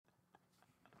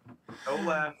Don't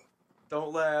laugh.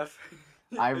 Don't laugh.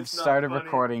 I It's not started funny.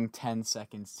 recording 10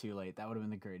 seconds too late. That would have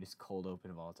been the greatest cold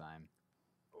open of all time.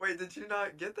 Wait, did you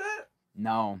not get that?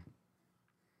 No,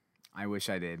 I wish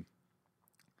I did.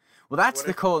 Well, that's What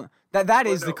the if? cold. That Well,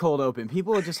 is the no. cold open.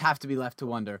 People will just have to be left to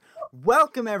wonder.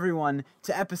 Welcome everyone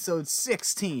to episode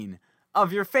 16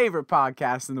 of your favorite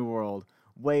podcast in the world,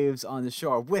 Waves on the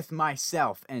Shore, with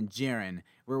myself and Jaren,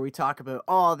 where we talk about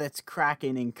all that's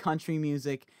cracking in country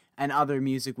music and other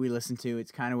music we listen to.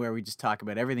 It's kind of where we just talk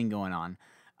about everything going on.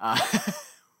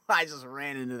 I just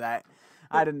ran into that.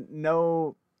 I didn't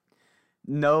know.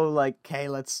 No, like, okay,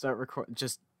 let's start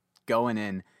just going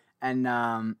in.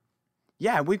 And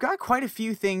yeah, we've got quite a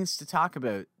few things to talk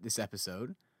about this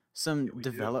episode. Some Yeah, we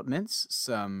do. developments,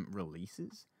 some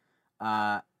releases.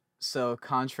 So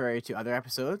contrary to other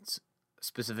episodes,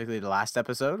 specifically the last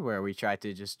episode where we tried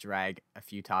to just drag a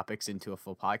few topics into a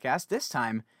full podcast, this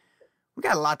time we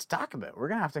got a lot to talk about. We're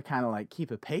gonna have to kind of like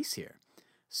keep a pace here.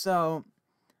 So,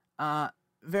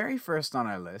 very first on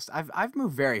our list, I've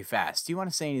moved very fast. Do you want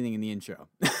to say anything in the intro?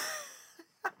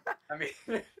 I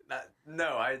mean,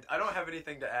 no, I don't have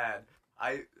anything to add.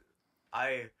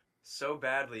 I so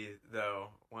badly though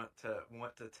want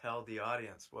to tell the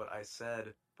audience what I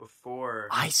said before.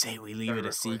 I say we leave it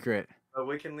a secret. But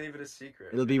we can leave it a secret.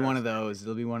 It'll be one of those.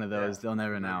 It'll be one of those. Yeah, They'll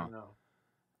never we'll know.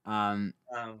 know. Um,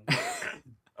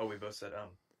 Oh, we both said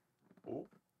Ooh.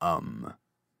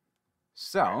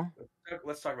 So, Alright,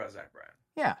 let's talk about Zach Bryan.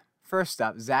 yeah. First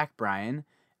up, Zach Bryan,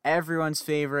 everyone's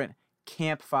favorite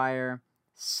campfire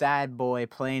sad boy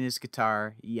playing his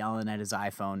guitar, yelling at his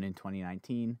iPhone in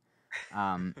 2019.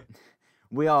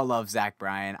 We all love Zach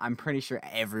Bryan. I'm pretty sure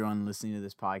everyone listening to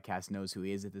this podcast knows who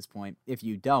he is at this point. If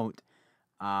you don't,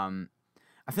 I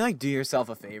feel like do yourself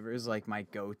a favor is like my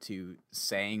go-to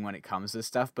saying when it comes to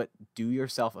stuff, but do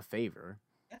yourself a favor.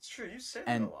 That's true. You say that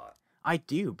And a lot. I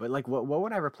do, but like what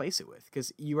would I replace it with?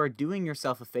 Because you are doing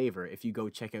yourself a favor if you go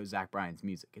check out Zach Bryan's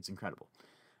music. It's incredible.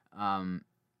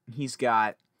 He's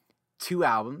got 2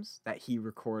 albums that he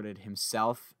recorded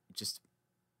himself just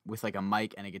with like a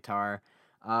mic and a guitar.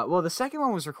 Well, the second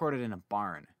one was recorded in a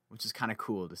barn, which is kind of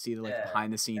cool to see the like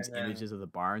behind the scenes images of the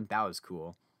barn. That was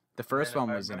cool. The first one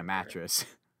was in a mattress.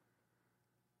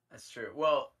 That's true.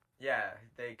 Well, yeah,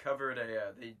 they covered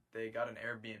they got an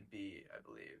Airbnb, I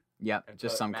believe. Yep,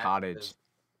 just some cottage.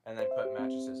 And they put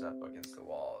mattresses up against the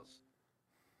walls.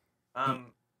 And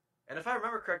if I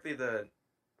remember correctly, the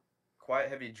Quiet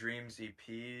Heavy Dreams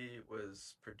EP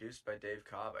was produced by Dave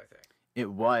Cobb, I think. It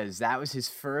was. That was his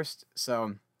first.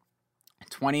 So,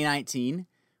 2019,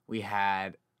 we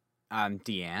had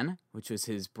Deanne, which was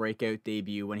his breakout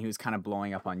debut when he was kind of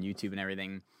blowing up on YouTube and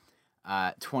everything.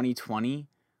 2020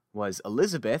 was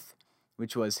Elizabeth,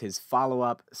 which was his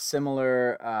follow-up,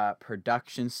 similar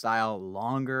production style,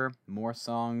 longer, more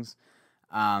songs.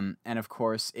 And of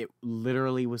course, it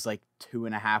literally was like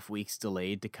 2.5 weeks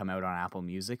delayed to come out on Apple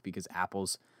Music because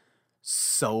Apple's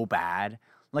so bad.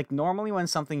 Like normally when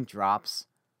something drops,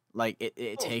 like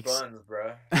it takes buns,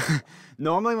 bro.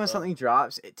 normally when something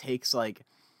drops, it takes like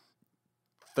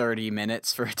 30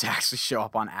 minutes for it to actually show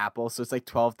up on Apple. So it's like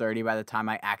 12:30 by the time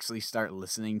I actually start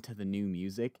listening to the new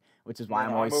music, which is why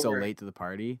I'm always so late to the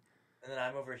party. And then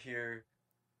I'm over here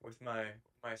with my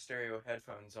stereo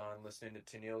headphones on, listening to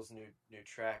Tennille's new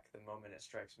track the moment it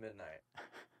strikes midnight.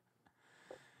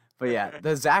 But yeah,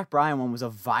 the Zach Bryan one was a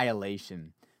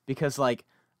violation because like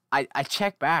I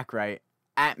check back right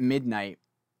at midnight,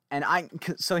 and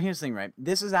so here's the thing, right?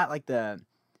 This is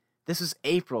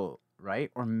April,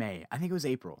 right, or May? I think it was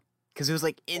April because it was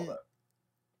like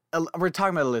we're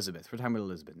talking about Elizabeth. We're talking about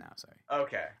Elizabeth now. Sorry.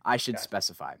 Okay. I should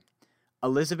specify.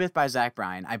 Elizabeth by Zach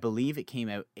Bryan. I believe it came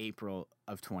out April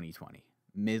of 2020,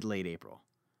 late April,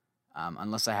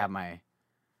 unless I have my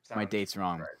dates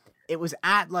wrong. Right.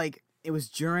 It was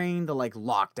during the like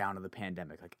lockdown of the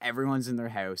pandemic. Like everyone's in their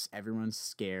house, everyone's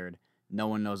scared, no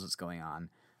one knows what's going on,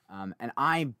 and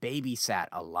I babysat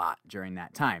a lot during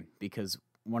that time because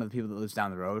one of the people that lives down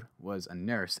the road was a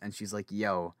nurse, and she's like,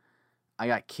 "Yo, I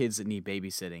got kids that need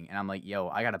babysitting," and I'm like, "Yo,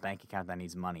 I got a bank account that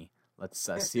needs money. Let's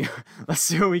see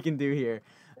what we can do here."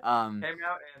 Came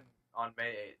out on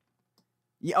May 8th.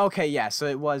 Yeah. Okay. Yeah. So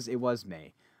it was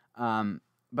May,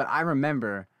 but I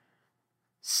remember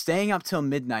staying up till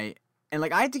midnight, and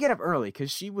like I had to get up early because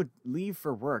she would leave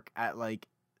for work at like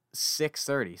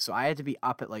 6:30, so I had to be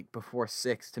up at like before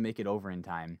 6 to make it over in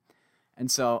time,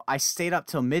 and so I stayed up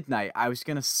till midnight. I was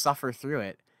gonna suffer through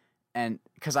it, and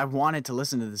because I wanted to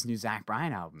listen to this new Zach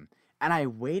Bryan album, and I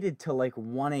waited till like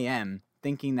 1 a.m.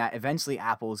 thinking that eventually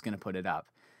Apple was gonna put it up.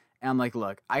 And I'm like,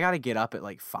 look, I got to get up at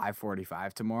like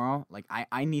 5:45 tomorrow. Like,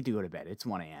 I need to go to bed. It's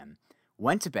 1 a.m.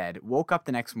 went to bed, woke up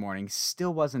the next morning,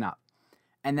 still wasn't up.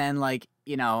 And then, like,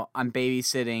 you know, I'm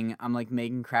babysitting, I'm like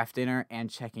making craft dinner and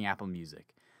checking Apple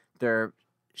Music. They're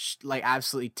like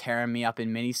absolutely tearing me up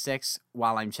in mini sticks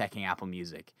while I'm checking Apple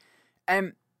Music.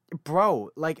 And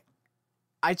bro, like,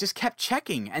 I just kept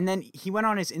checking. And then he went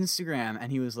on his Instagram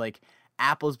and he was like,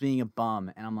 Apple's being a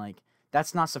bum. And I'm like,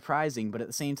 that's not surprising, but at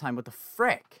the same time, what the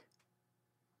frick?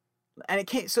 And it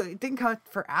didn't come out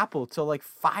for Apple till like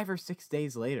 5 or 6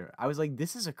 days later. I was like,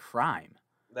 this is a crime.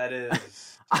 That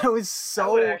is. I was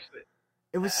so.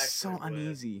 It was actually so would.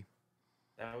 uneasy.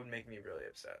 That would make me really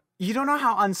upset. You don't know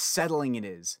how unsettling it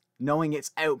is knowing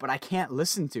it's out, but I can't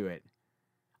listen to it.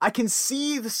 I can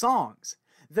see the songs.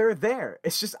 They're there.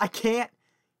 It's just I can't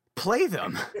play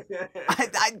them.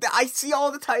 I see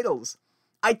all the titles.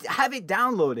 I have it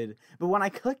downloaded, but when I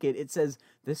click it, it says,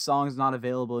 this song's not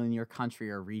available in your country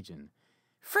or region.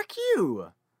 Frick you!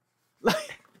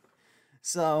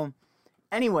 So,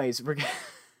 anyways,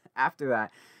 after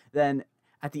that, then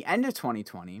at the end of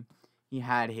 2020, he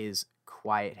had his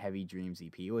Quiet Heavy Dreams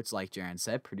EP, which, like Jaren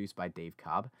said, produced by Dave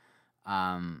Cobb.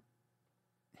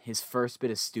 His first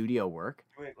bit of studio work.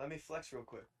 Wait, let me flex real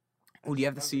quick. Oh, do you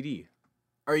have the CD?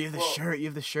 Or you have the shirt? You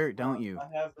have the shirt, don't you? I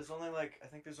have. There's only like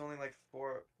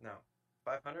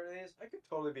 500 of these. I could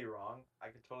totally be wrong. I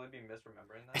could totally be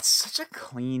misremembering that. It's such a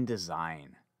clean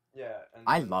design. Yeah.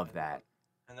 I love that.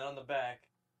 And then on the back.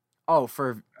 Oh,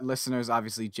 for listeners,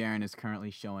 obviously, Jaren is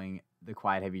currently showing the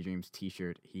Quiet Heavy Dreams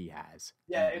T-shirt he has.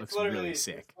 Yeah, it looks really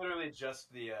sick. It's literally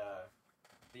just the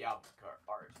album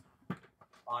art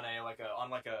on a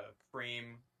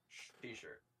cream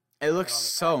T-shirt. It looks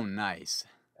so nice.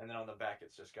 And then on the back,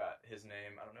 it's just got his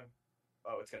name. I don't know.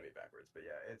 Oh, it's gonna be backwards, but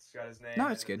yeah, it's got his name. No,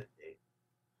 it's good.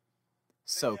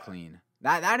 So clean.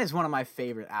 That is one of my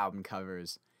favorite album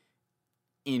covers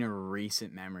in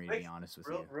recent memory, to be honest with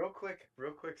you. Real quick.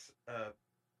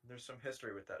 There's some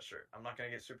history with that shirt. I'm not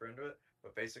gonna get super into it,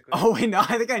 but basically. Oh wait, no,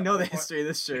 I think I know the history of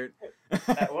this shirt.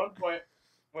 At one point,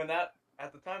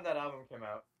 at the time that album came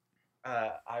out,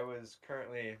 I was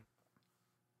currently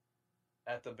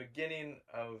at the beginning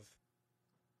of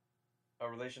a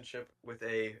relationship with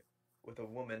a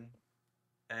woman,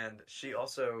 and she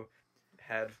also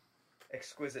had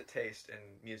exquisite taste in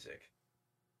music,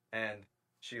 and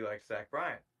she liked Zach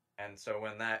Bryan. And so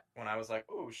when I was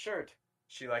like, "Ooh, shirt,"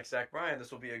 she likes Zach Bryan,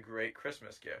 this will be a great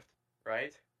Christmas gift,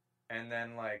 right? And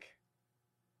then, like,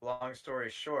 long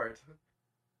story short,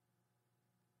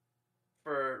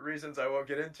 for reasons I won't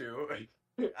get into,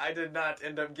 I did not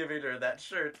end up giving her that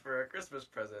shirt for a Christmas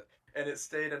present, and it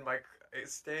stayed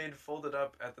folded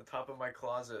up at the top of my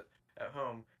closet at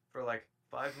home for like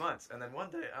 5 months. And then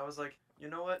one day I was like, you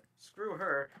know what? Screw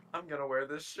her. I'm gonna wear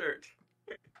this shirt.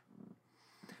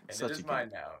 And it is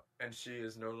mine now, and she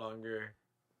is no longer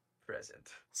present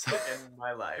in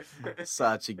my life.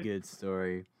 Such a good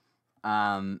story.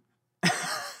 That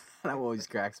always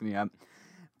cracks me up.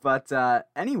 But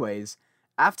anyways,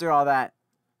 after all that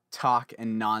talk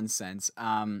and nonsense,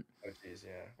 oh jeez,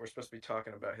 yeah, we're supposed to be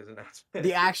talking about his announcement.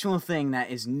 The actual thing that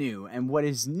is new, and what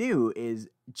is new is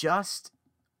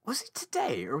was it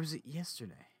today or was it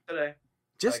yesterday? Today.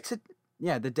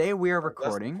 The day we are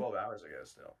recording. 12 hours ago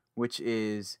still. Which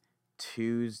is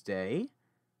Tuesday,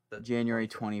 January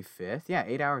 25th. Yeah,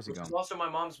 8 hours ago. It's also my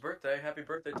mom's birthday. Happy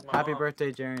birthday to my mom. Happy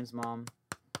birthday, Jaren's mom.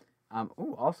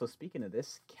 Also, speaking of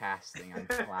this casting, I'm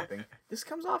clapping. This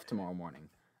comes off tomorrow morning.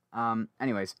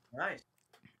 Anyways. Nice.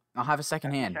 I'll have a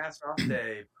second hand. Cast off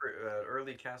day.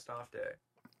 Early cast off day.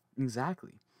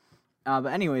 Exactly. But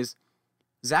anyways,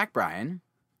 Zach Bryan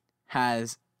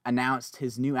has announced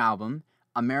his new album,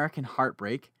 American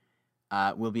Heartbreak,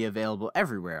 will be available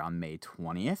everywhere on May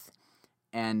 20th.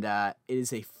 And it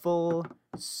is a full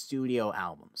studio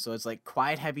album. So it's like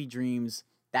Quiet Heavy Dreams.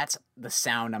 That's the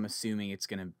sound I'm assuming it's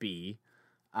going to be.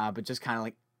 But just kind of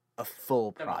like a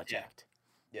full project.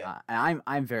 Yeah. And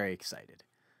I'm very excited.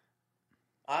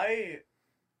 I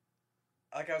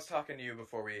was talking to you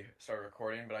before we started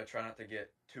recording, but I try not to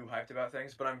get too hyped about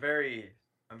things. But I'm very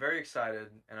excited,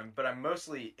 but I'm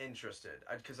mostly interested.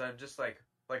 Because I'm just like,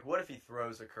 what if he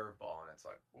throws a curveball and it's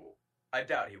like, ooh. I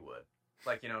doubt he would.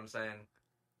 Like, you know what I'm saying?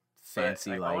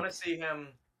 Fancy, I want to see him.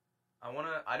 I'm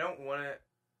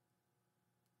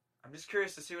just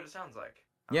curious to see what it sounds like.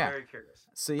 I'm very curious.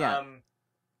 So yeah.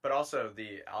 But also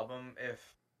the album, if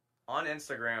on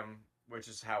Instagram, which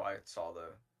is how I saw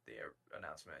the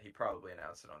announcement. He probably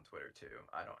announced it on Twitter too.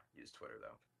 I don't use Twitter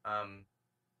though.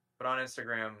 But on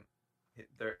Instagram,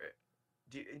 there.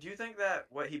 Do you think that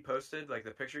what he posted, like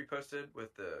the picture he posted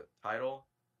with the title,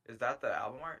 is that the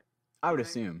album art? I would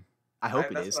assume. I hope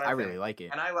it That's is. what I I really think, like it.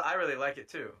 and I really like it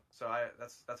too. So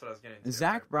that's what I was getting to. I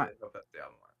Zach Bryan, really hope that's the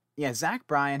album art. yeah, Zach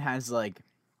Bryan has like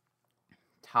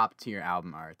top tier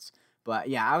album arts. But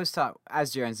yeah, I was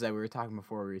as Jaren said, we were talking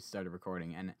before we started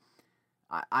recording, and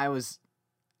I was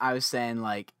saying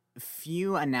like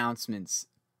few announcements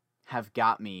have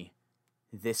got me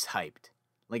this hyped.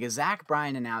 Like a Zach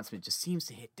Bryan announcement just seems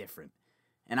to hit different.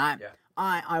 And Yeah.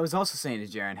 I was also saying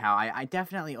to Jaren how I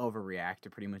definitely overreact to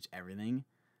pretty much everything.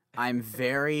 I'm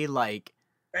very like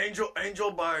Angel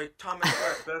by Thomas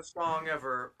Rhett, best song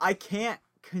ever. I can't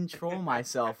control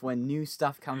myself when new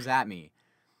stuff comes at me.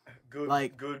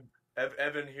 Like Good.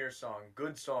 Evan here song,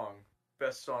 good song,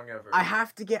 best song ever. I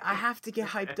have to get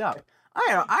hyped up.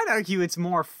 I'd argue it's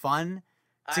more fun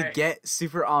to get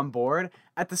super on board.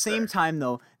 At the same time,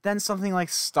 though, then something like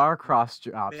Starcross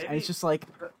drops, and it's just like.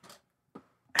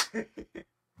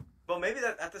 Well, maybe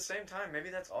that at the same time, maybe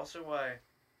that's also why.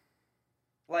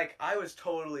 Like, I was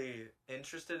totally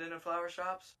interested in Flower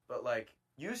Shops, but like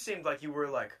you seemed like you were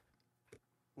like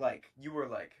you were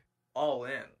like all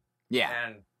in. Yeah.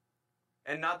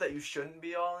 And not that you shouldn't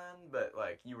be all in, but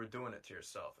like you were doing it to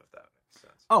yourself, if that makes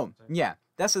sense. Oh yeah,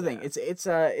 that's the thing. It's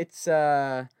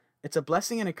a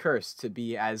blessing and a curse to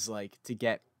be to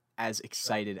get as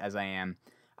excited as I am.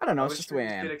 I don't know. It's just the way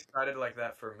I am. Get excited like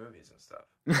that for movies and stuff.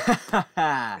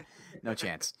 No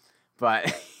chance.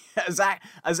 But a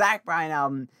Zach Bryan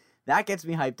album that gets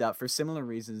me hyped up for similar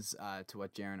reasons to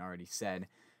what Jaren already said,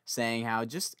 saying how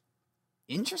just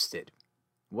interested.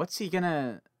 What's he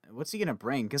gonna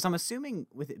bring? Because I'm assuming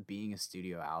with it being a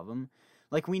studio album,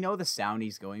 like we know the sound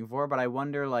he's going for, but I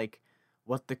wonder like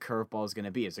what the curveball is gonna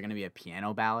be. Is there gonna be a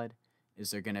piano ballad? Is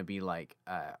there gonna be like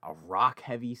a rock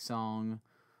heavy song?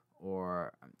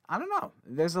 Or I don't know.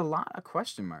 There's a lot of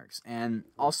question marks. And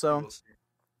also,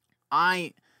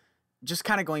 I just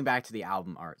kind of going back to the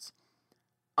album arts.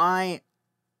 I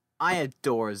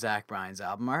adore Zach Bryan's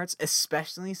album arts,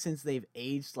 especially since they've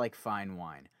aged like fine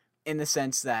wine. In the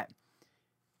sense that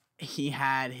he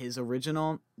had his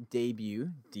original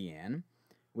debut, Deanne,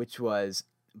 which was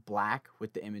black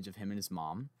with the image of him and his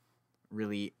mom.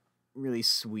 Really, really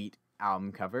sweet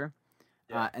album cover.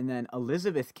 Yeah. And then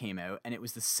Elizabeth came out, and it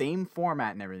was the same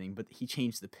format and everything, but he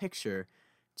changed the picture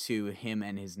to him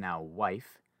and his now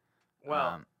wife.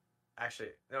 Well,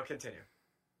 actually, no, continue.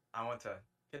 I want to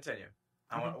continue.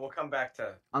 We'll come back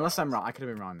to. Unless I'm wrong, I could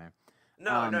have been wrong there.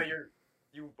 No,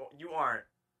 you aren't.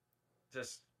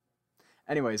 Just.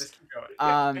 Anyways, just keep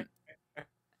going.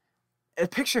 A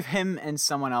picture of him and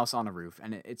someone else on a roof,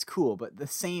 and it's cool, but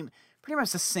pretty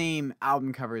much the same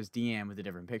album cover as Deanne with a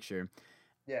different picture.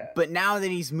 Yeah. But now that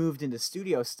he's moved into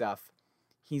studio stuff,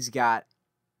 he's kind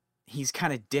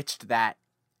of ditched that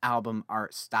album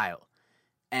art style.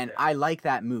 And I like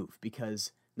that move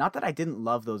because not that I didn't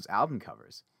love those album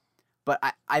covers, but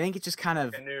I think it's just kind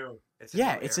of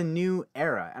it's a new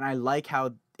era, and I like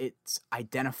how it's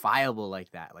identifiable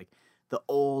like that. Like the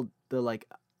like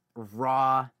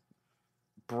raw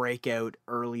breakout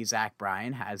early Zach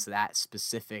Bryan has that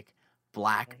specific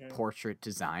black portrait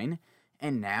design.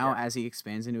 And now, as he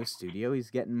expands into a studio, he's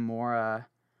getting more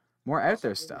out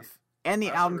there stuff. And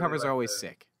the album covers are always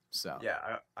sick. So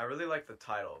yeah, I really like the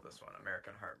title of this one,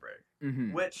 American Heartbreak,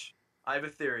 which I have a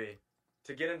theory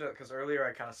to get into because earlier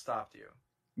I kind of stopped you.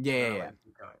 Yeah.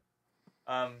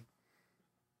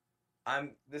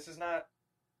 This is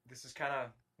kind of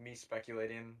me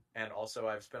speculating, and also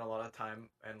I've spent a lot of time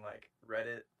in like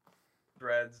Reddit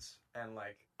threads and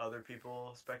like other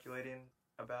people speculating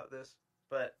about this,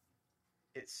 but.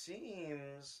 It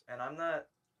seems, and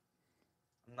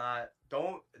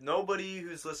nobody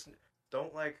who's listening,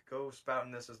 don't like go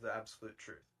spouting this as the absolute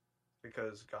truth,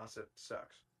 because gossip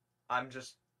sucks.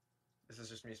 This is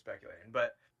just me speculating,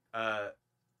 but,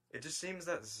 it just seems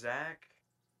that Zach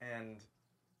and,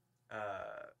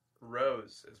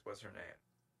 Rose was her name.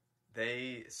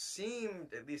 They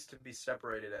seemed at least to be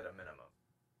separated at a minimum.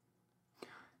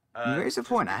 Very good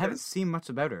point. I haven't seen much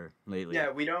about her lately. Yeah,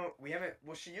 we haven't.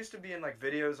 Well, she used to be in like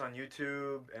videos on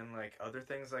YouTube and like other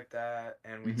things like that,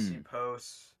 and we'd see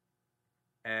posts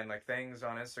and like things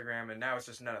on Instagram, and now it's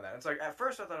just none of that. It's like at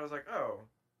first I thought I was like, oh,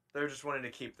 they're just wanting to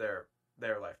keep their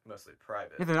life mostly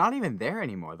private. Yeah, they're not even there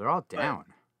anymore. They're all down.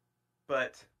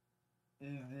 But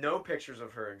no pictures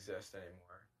of her exist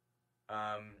anymore.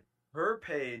 Her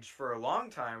page for a long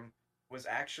time was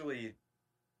actually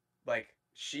like.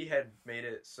 She had made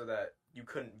it so that you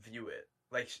couldn't view it.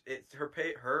 Like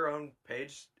her own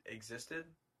page existed,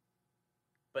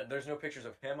 but there's no pictures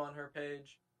of him on her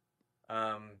page.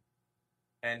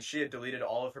 And she had deleted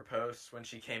all of her posts when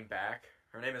she came back.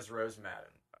 Her name is Rose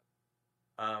Madden.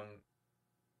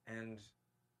 And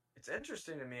it's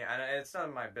interesting to me, and it's none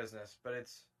of my business, but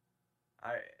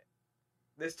I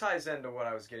this ties into what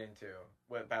I was getting to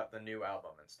about the new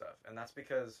album and stuff, and that's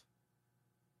because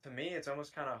to me it's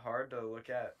almost kind of hard to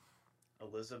look at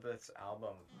Elizabeth's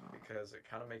album because it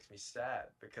kind of makes me sad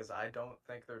because I don't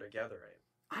think they're together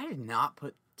anymore. I did not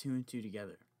put two and two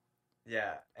together.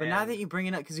 Yeah, But now that you bring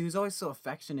it up, because he was always so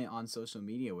affectionate on social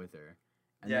media with her.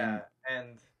 And yeah,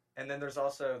 and then there's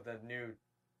also the new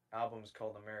album's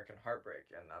called American Heartbreak,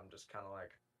 and I'm just kind of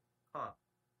like, huh.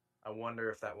 I wonder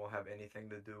if that will have anything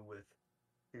to do with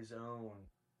his own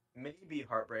maybe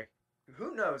heartbreak.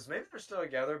 Who knows? Maybe they're still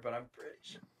together, but I'm pretty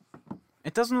sure.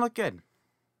 it doesn't look good.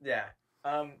 Yeah.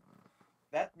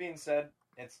 That being said,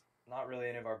 it's not really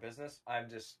any of our business. I'm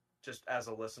just as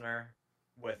a listener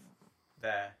with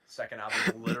the second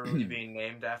album literally being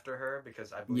named after her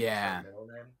because I believe it's her middle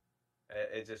name.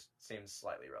 It just seems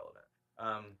slightly relevant.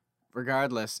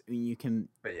 Regardless, you can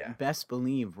But yeah. best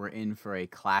believe we're in for a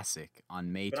classic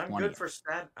on May 20th. But I'm good for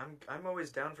sad. I'm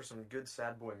always down for some good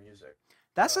sad boy music.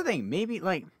 That's the thing. Maybe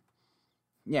like,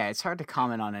 yeah, it's hard to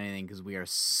comment on anything because we are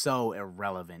so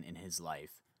irrelevant in his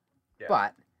life. Yeah.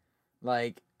 But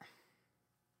like,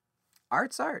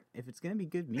 art's art. If it's gonna be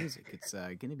good music, it's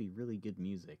gonna be really good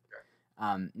music. Sure.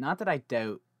 Not that I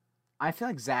doubt. I feel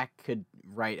like Zach could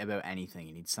write about anything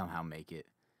and he'd somehow make it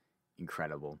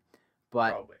incredible.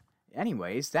 But probably.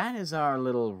 Anyways, that is our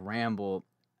little ramble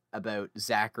about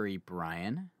Zachary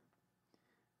Bryan.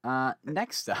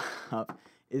 Next up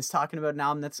is talking about an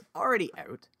album that's already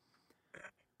out.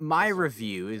 My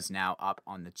review is now up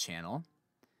on the channel.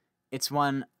 It's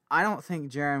one I don't think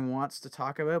Jaron wants to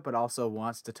talk about, but also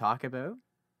wants to talk about.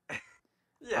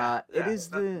 It is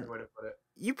the... That's a good way to put it.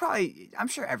 You probably... I'm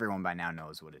sure everyone by now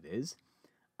knows what it is.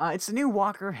 It's the new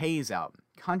Walker Hayes album.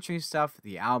 Country stuff,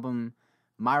 the album...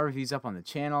 My review's up on the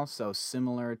channel, so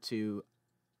similar to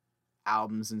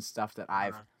albums and stuff that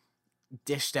I've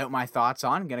dished out my thoughts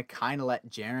on. I'm going to kind of let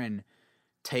Jaron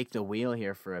take the wheel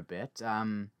here for a bit.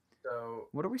 So,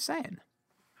 what are we saying?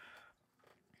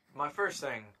 My first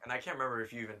thing, and I can't remember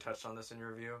if you even touched on this in your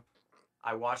review.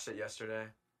 I watched it yesterday,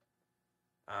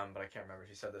 but I can't remember if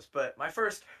you said this. But my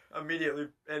first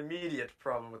immediate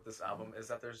problem with this album is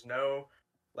that there's no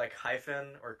like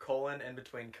hyphen or colon in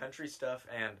between country stuff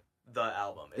and the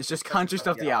album. It's just country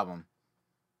stuff, the album.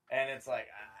 And it's like,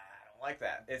 I don't like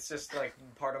that. It's just like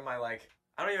part of my like,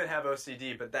 I don't even have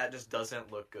OCD, but that just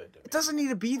doesn't look good to me. It doesn't need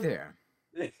to be there.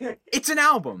 It's an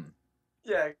album.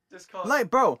 Yeah, just call it.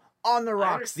 Like, bro, On the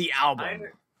Rocks, the album.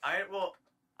 Well,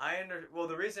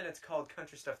 the reason it's called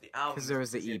Country Stuff, the album, because there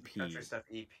was the EP. Country Stuff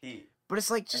EP. But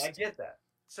it's like, just... And I get that.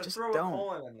 So just throw a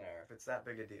colon in there if it's that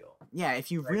big a deal. Yeah,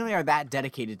 if you really are that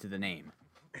dedicated to the name.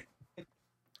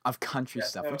 Of country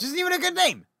stuff, which isn't even a good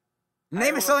name.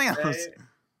 Name is something else.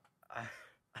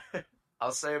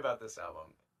 I'll say about this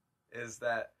album is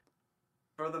that,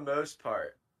 for the most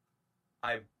part,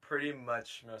 I pretty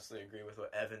much mostly agree with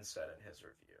what Evan said in his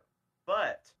review.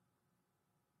 But,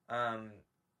 I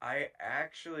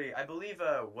believe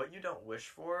What You Don't Wish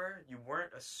For, you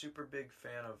weren't a super big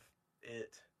fan of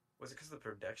it. Was it because of the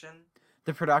production?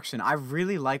 The production. I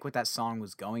really like what that song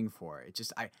was going for. It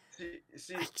just, I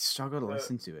struggle to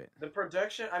listen to it. The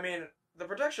production, the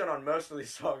production on most of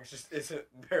these songs just isn't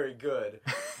very good.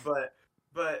 but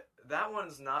that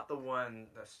one's not the one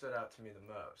that stood out to me the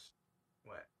most.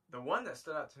 What? The one that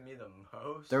stood out to me the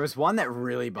most... There was one that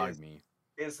really bugged me.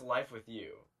 Is Life With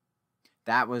You.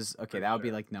 That was, okay, that would be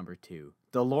like number 2.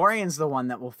 DeLorean's the one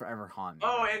that will forever haunt me.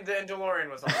 Oh, and DeLorean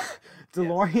was on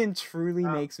DeLorean truly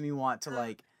makes me want to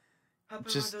like...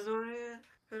 Just,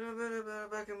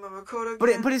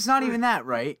 but it's not even that,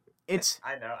 right? It's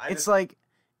I know. It's like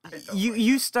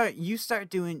you start do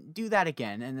that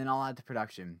again, and then I'll add the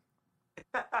production.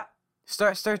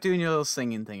 Start doing your little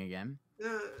singing thing again.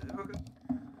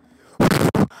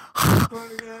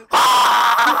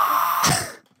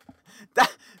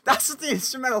 That's what the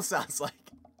instrumental sounds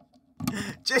like.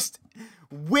 Just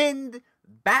wind,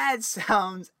 bad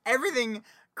sounds, everything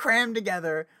crammed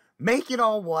together. Make it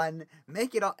all one.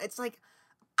 Make it all... It's like...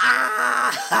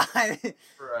 Bruh.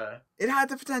 It had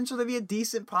the potential to be a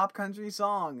decent pop country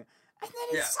song. And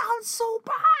then it sounds so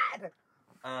bad.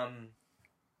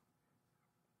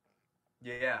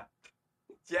 Yeah.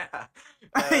 Yeah.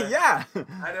 Yeah.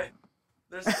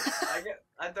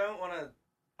 I don't want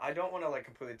to like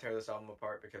completely tear this album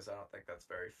apart because I don't think that's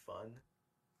very fun.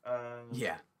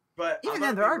 Yeah. But even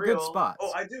then, there are good spots.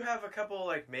 Oh, I do have a couple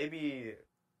like maybe...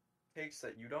 takes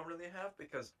that you don't really have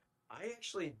because I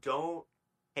actually don't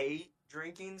hate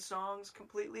drinking songs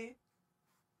completely.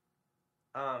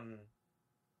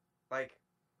 Like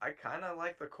I kind of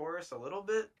like the chorus a little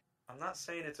bit. I'm not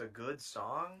saying it's a good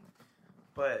song,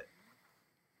 but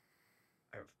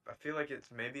I feel like it's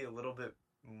maybe a little bit.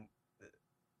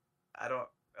 I don't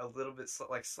a little bit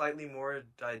like slightly more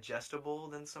digestible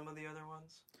than some of the other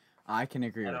ones. I can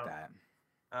agree I with don't. that.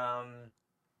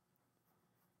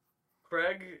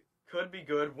 Craig could be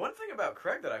good. One thing about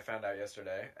Craig that I found out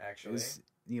yesterday, It actually, was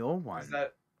the old was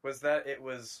one. that it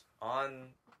was on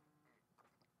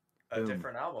a Boom.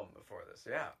 different album before this.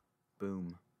 Yeah,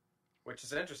 Boom. which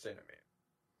is interesting to me.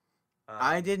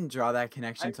 I didn't draw that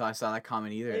connection I- until I saw that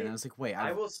comment either, and I was like, wait,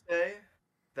 I will say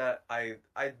that I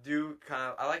do kind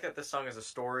of I like that this song is a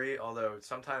story, although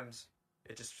sometimes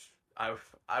it just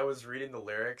I was reading the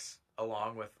lyrics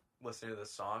along with listening to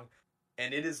this song,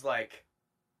 and it is like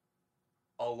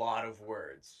a lot of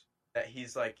words that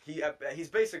he's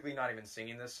basically not even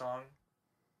singing this song,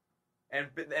 and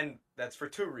that's for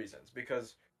two reasons,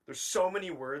 because there's so many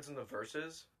words in the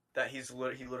verses that he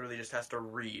literally just has to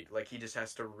read, like he just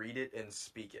has to read it and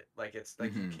speak it, like it's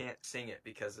like Mhm. he can't sing it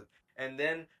because of, and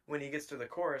then when he gets to the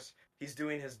chorus, he's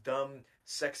doing his dumb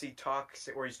sexy talk,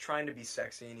 or he's trying to be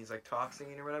sexy and he's like talk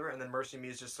singing or whatever, and then Mercy Me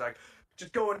is just like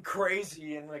just going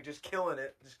crazy and like just killing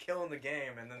it, just killing the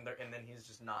game, and then he's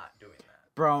just not doing that.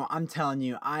 Bro, I'm telling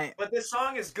you, But this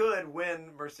song is good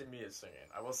when Mercy Me is singing.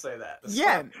 I will say that. The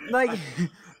yeah, song- like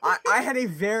I had a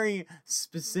very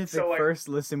specific So, like, first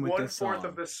listen with this 1/4 song.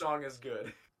 of this song is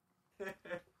good.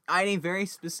 I had a very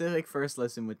specific first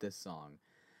listen with this song.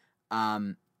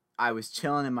 I was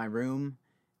chilling in my room,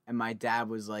 and my dad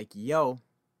was like, "Yo,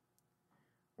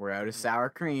 we're out of sour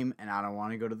cream, and I don't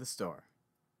want to go to the store."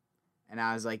 And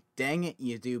I was like, "Dang it,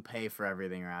 you do pay for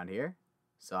everything around here,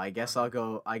 so I guess I'll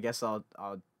go. I guess I'll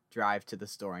drive to the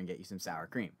store and get you some sour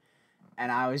cream."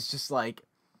 And I was just like,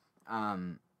 I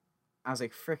was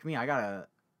like, "Frick me, I gotta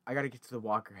get to the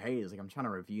Walker Hayes. Like, I'm trying to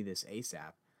review this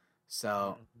ASAP."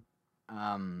 So,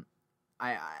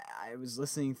 I was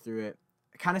listening through it,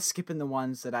 kind of skipping the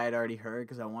ones that I had already heard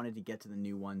because I wanted to get to the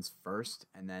new ones first,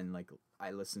 and then like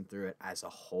I listened through it as a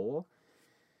whole.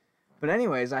 But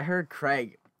anyways, I heard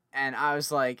Craig, and I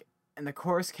was like, and the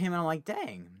chorus came, and I'm like,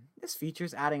 dang, this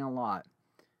feature's adding a lot.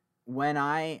 When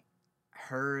I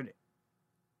heard,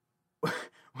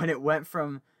 when it went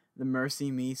from the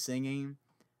Mercy Me singing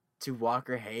to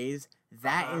Walker Hayes,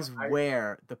 that is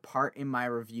where the part in my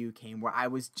review came where I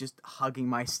was just hugging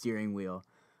my steering wheel.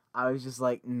 I was just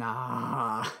like,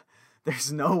 nah,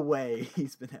 there's no way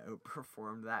he's been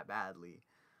outperformed that badly.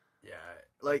 Yeah,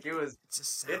 Like, it was. It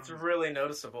just It's sounds- really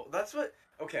noticeable. That's what.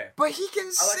 Okay. But he can I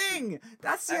like- sing.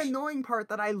 That's the Actually- annoying part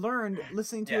that I learned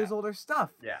listening to Yeah. his older stuff.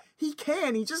 Yeah. He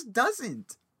can. He just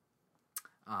doesn't.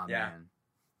 Oh, Yeah. man.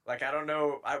 Like, I don't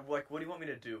know. Like, what do you want me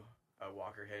to do,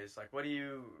 Walker Hayes? Like, what do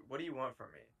you want from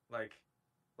me?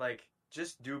 Like,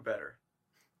 just do better.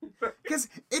 Because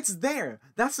it's there.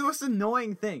 That's the most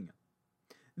annoying thing.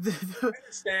 I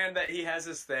understand that he has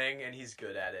his thing and he's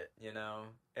good at it, you know?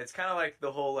 It's kind of like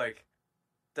the whole, like,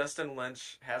 Dustin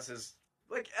Lynch has his...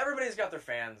 Like, everybody's got their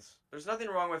fans. There's nothing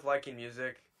wrong with liking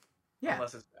music, Yeah.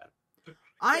 unless it's bad.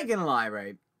 I ain't gonna lie,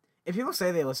 right? If people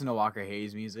say they listen to Walker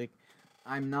Hayes music,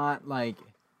 I'm not like...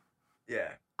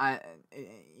 Yeah. I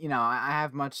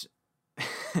have much...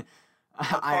 Part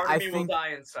I of me will think... die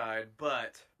inside,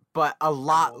 but... But a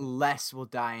lot won't. less will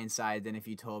die inside than if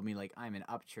you told me, like, I'm an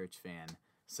Upchurch fan.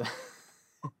 So...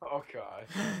 Oh, God.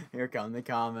 Here come the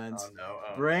comments. Oh, no.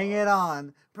 Oh, Bring no. it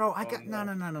on. Bro, I Oh, got... no.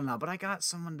 No. But I got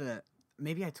someone to...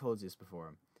 Maybe I told you this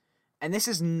before. And this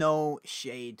is no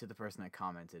shade to the person that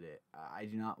commented it. I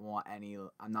do not want any...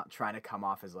 I'm not trying to come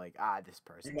off as like, this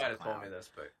person. You might have told me this,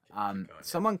 but keep going.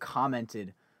 Someone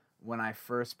commented when I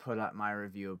first put up my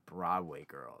review of Broadway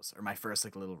Girls, or my first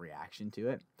like little reaction to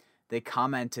it. They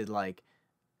commented like,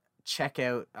 check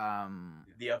out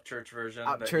The Upchurch version.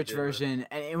 that you Upchurch did version,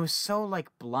 and it was so like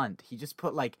blunt. He just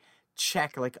put like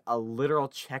check, like a literal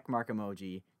check mark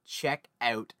emoji. Check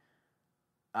out.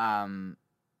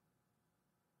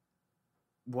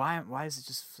 Why is it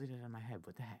just fleeted out of my head?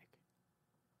 What the heck?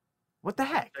 What the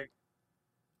heck? Like,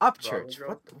 Upchurch.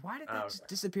 Broadway Why did Oh, that just okay.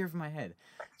 disappear from my head?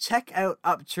 Check out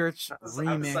Upchurch I was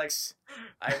remix. like,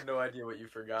 I have no idea what you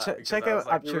forgot. Check- because check I was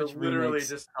out like, we were Upchurch literally remix.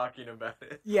 just talking about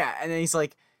it. Yeah, and then he's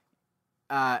like,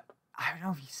 I don't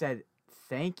know if he said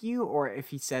thank you or if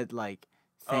he said like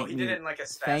thank he me, did it in like a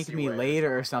thank sassy me way later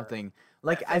or like that. something.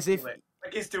 Like Yeah, as thank if you later.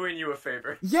 Like he's doing you a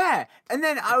favor. yeah. And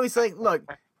then I was like, look,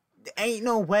 ain't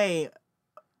no way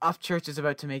Upchurch is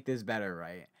about to make this better,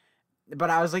 right? But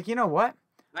I was like, you know what?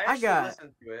 I I actually got-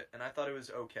 listened to it and I thought it was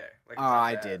okay. Like, it's Oh, not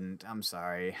I bad. didn't. I'm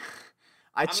sorry.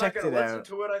 I I'm checked not it gonna listen out.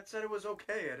 to it. I said it was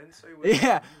okay. I didn't say it was.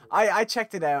 Yeah, I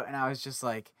checked it out and I was just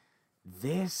like,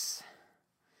 this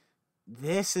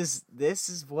this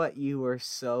is what you were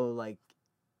so like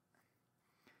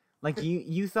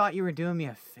you thought you were doing me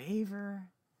a favor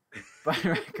by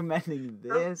recommending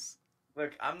this.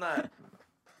 Look, I'm not.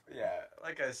 Yeah,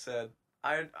 like I said,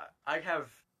 I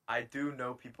I do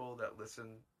know people that listen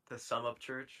to Sum Up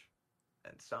Church,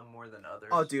 and some more than others.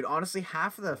 Oh, dude, honestly,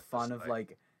 half of the It's fun just of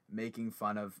like making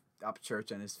fun of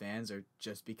Upchurch and his fans are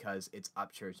just because it's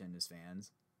Upchurch and his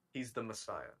fans. He's the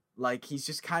Messiah. Like he's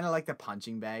just kind of like the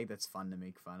punching bag that's fun to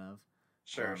make fun of.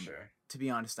 Sure, Um, sure. To be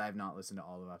honest, I have not listened to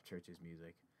all of Upchurch's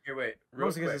music. Here, wait, real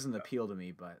Mostly because quick, it doesn't appeal to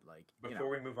me, but like before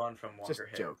we move on from just Walker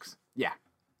Hayes. jokes. Yeah.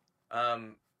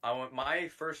 My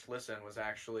first listen was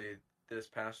actually this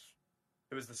past.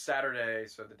 It was the Saturday,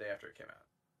 so the day after it came out.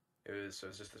 It was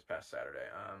just this past Saturday.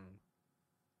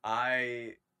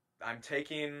 I'm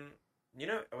taking. You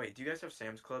know, wait. Do you guys have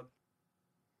Sam's Club?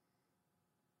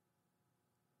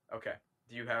 Okay.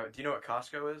 Do you know what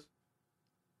Costco is?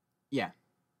 Yeah.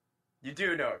 You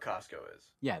do know what Costco is.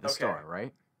 Yeah, the Okay. store,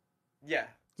 right? Yeah.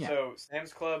 Yeah. So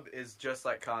Sam's Club is just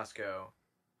like Costco.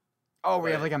 Oh,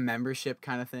 we have Right. like a membership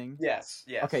kind of thing. Yes.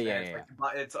 Yes. Okay, yeah, And yeah,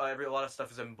 it's a lot of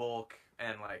stuff is in bulk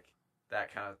and like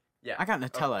that kind of. Yeah. I got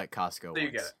Nutella at Costco. So you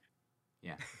once. get it.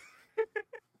 Yeah.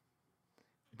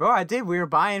 Bro, I did. We were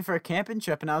buying for a camping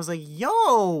trip, and I was like,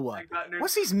 "Yo, I got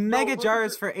what's these mega look at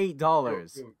jars this. for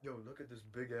 $8?" Yo, look at this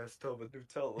big ass tub of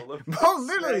Nutella. Look, Bro,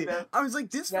 literally, Snap that. I was like,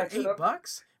 "This for Snatch it up.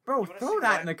 $8, bro? You wanna Throw see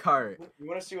that what in the cart." You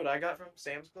want to see what I got from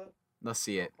Sam's Club? Let's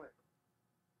see it.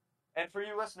 And for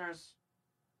you listeners,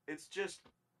 it's just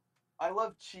I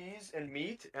love cheese and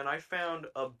meat, and I found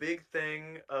a big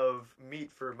thing of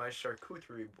meat for my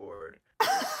charcuterie board.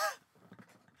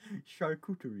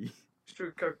 Charcuterie.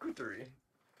 Charcuterie.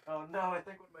 Oh no, I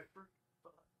think with my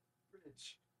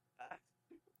fridge.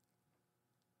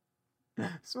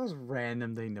 It's the most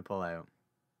random thing to pull out.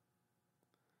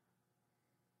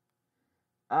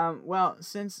 Well,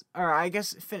 since or I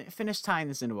guess finish tying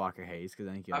this into Walker Hayes because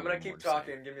I think you. I'm gonna keep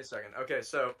talking. Give me a second. Okay,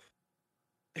 so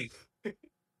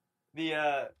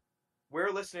the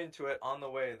we're listening to it on the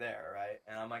way there, right?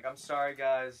 And I'm like, I'm sorry,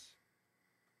 guys.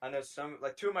 I know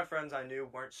two of my friends I knew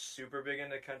weren't super big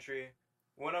into country.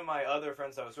 One of my other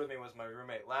friends that was with me was my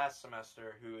roommate last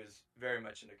semester, who is very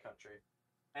much into country,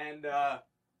 and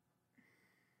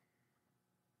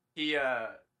he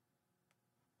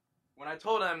when I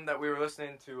told him that we were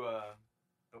listening to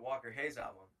the Walker Hayes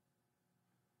album,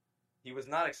 he was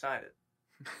not excited.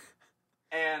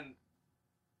 and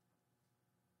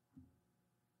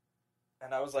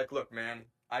I was like, look, man,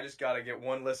 I just gotta get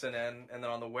one listen in, and then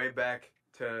on the way back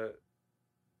to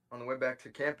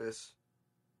campus,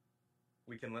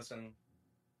 we can listen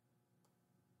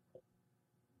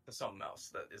to something else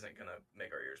that isn't gonna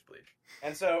make our ears bleed.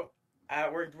 And so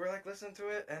we're like listening to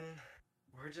it, and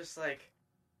we're just like,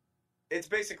 it's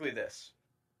basically this.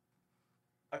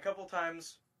 A couple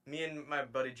times, me and my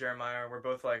buddy Jeremiah were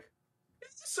both like,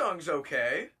 this song's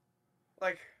okay.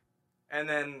 Like, and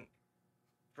then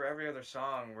for every other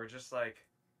song, we're just like,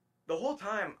 the whole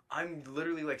time, I'm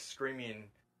literally like screaming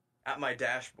at my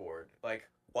dashboard, like,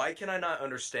 why can I not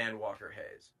understand Walker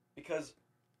Hayes? Because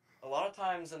a lot of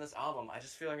times in this album, I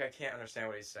just feel like I can't understand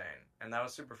what he's saying, and that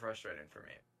was super frustrating for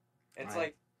me. It's Right.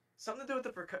 like something to do with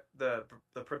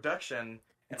the production. And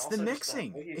It's also the just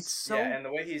mixing. way It's so and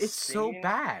the way he's it's so singing,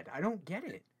 bad. I don't get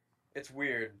it. It's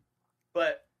weird.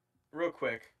 But real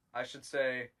quick, I should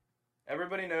say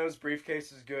everybody knows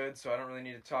Briefcase is good, so I don't really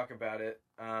need to talk about it.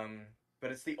 But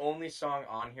it's the only song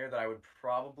on here that I would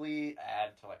probably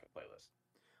add to like a playlist.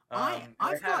 And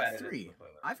I've have got added it to 3. the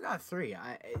playlist. I've got 3.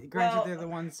 Granted, Well, they're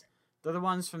the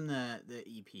ones from the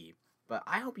EP. But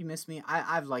I Hope You Miss Me.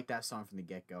 I've liked that song from the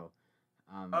get go.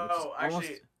 Oh,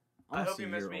 actually, I almost Hope a You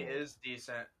Miss year Me old. is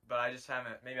decent, but I just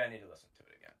haven't. Maybe I need to listen to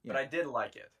it again. Yeah. But I did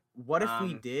like it. What if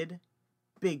we Um, did?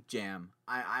 Big Jam.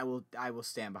 I will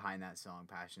stand behind that song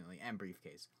passionately, and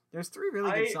Briefcase. There's 3 really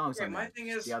good songs on my that. thing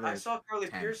Just is, the other I saw Carly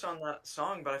 10. Pearce on that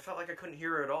song, but I felt like I couldn't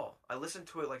hear her at all. I listened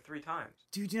to it like 3 times.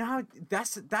 Dude, you know how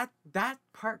that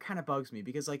part kind of bugs me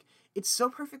because like it's so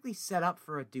perfectly set up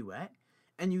for a duet,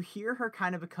 and you hear her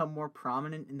kind of become more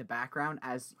prominent in the background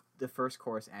as the first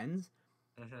chorus ends,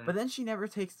 Mm-hmm. but then she never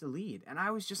takes the lead, and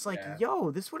I was just like, Yeah.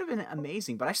 "Yo, this would have been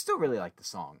amazing," but I still really like the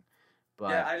song. But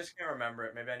Yeah, I just can't remember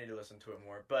it. Maybe I need to listen to it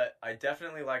more. But I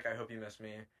definitely like I Hope You Miss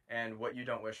Me, and What You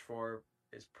Don't Wish For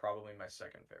is probably my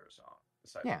second favorite song,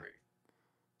 besides Yeah. Grief.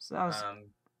 so that was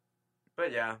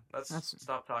But yeah, let's That's-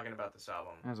 stop talking about this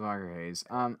album. that was Walker Hayes.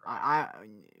 I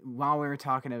while we were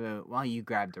talking about while you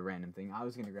grabbed a random thing, I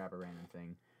was gonna grab a random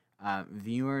thing.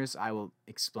 Viewers, I will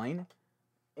explain.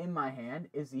 In my hand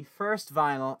is the first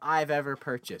vinyl I've ever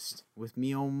purchased with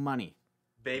me own money.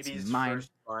 Baby's mine.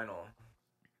 first vinyl.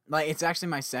 Like, it's actually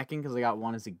my second because I got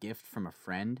one as a gift from a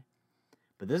friend.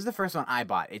 But this is the first one I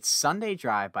bought. It's Sunday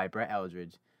Drive by Brett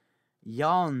Eldredge.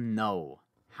 Y'all know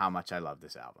how much I love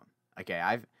this album. Okay,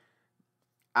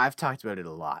 I've talked about it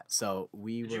a lot. So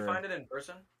Did you find it in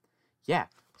person? Yeah.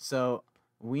 So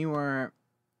we were,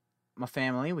 my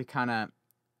family, we kind of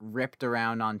ripped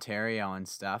around Ontario and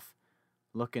stuff,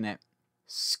 looking at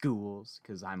schools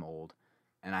because I'm old,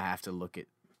 and I have to look at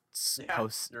Yeah,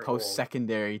 you're post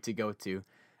secondary to go to.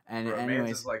 And Bro, Mans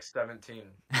anyways, is like 17.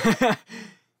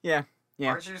 yeah,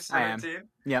 Aren't you 17?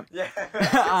 Yep.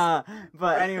 Yeah.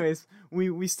 But anyways,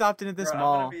 we stopped in at this Bro,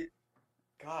 mall.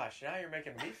 Gosh, now you're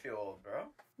making me feel old, bro.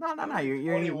 No,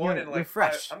 you're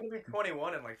fresh. I'm gonna be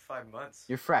 21 in like 5 months.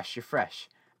 You're fresh.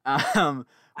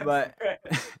 But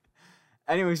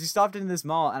anyways, we stopped in this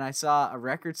mall and I saw a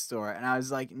record store and I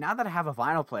was like, now that I have a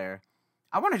vinyl player,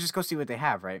 I want to just go see what they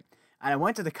have, right? And I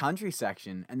went to the country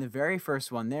section and the very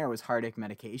first one there was Heartache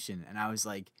Medication, and I was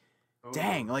like,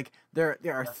 dang, like there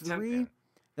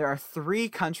are three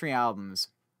country albums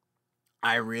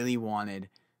I really wanted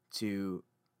to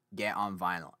get on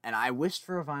vinyl. And I wished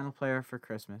for a vinyl player for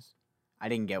Christmas. I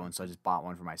didn't get one, so I just bought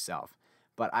one for myself.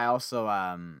 But I also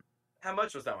how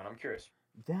much was that one? I'm curious.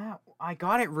 I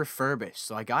got it refurbished,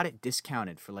 so I got it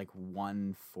discounted for like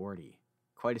 $140.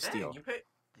 Quite a steal. You paid.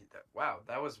 Wow,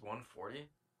 that was $140.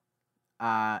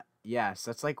 Yes,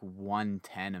 that's like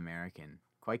 $110 American.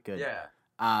 Quite good. Yeah.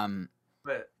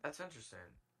 But that's interesting.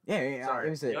 Yeah. Sorry.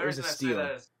 It was a steal.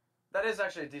 That is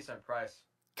actually a decent price.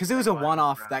 Because it was a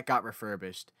one-off that got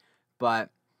refurbished, but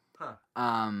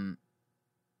what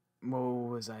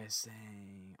was I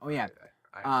saying? Oh yeah,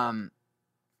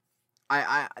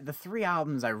 I the three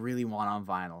albums I really want on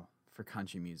vinyl for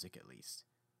country music at least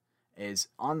is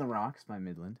On the Rocks by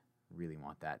Midland. Really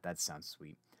want that. That sounds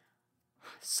sweet.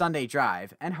 Sunday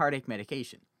Drive and Heartache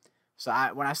Medication. So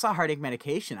when I saw Heartache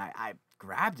Medication, I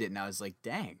grabbed it and I was like,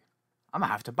 dang, I'm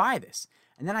gonna have to buy this.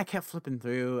 And then I kept flipping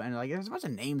through and like there's a bunch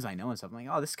of names I know and stuff. I'm like,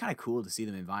 oh, this is kind of cool to see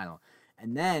them in vinyl.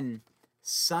 And then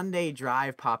Sunday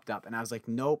Drive popped up and I was like,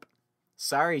 nope,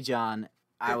 sorry, John,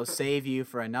 I will save you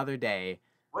for another day.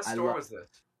 What store was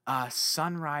this?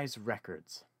 Sunrise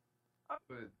Records. Oh,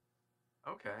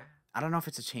 okay. I don't know if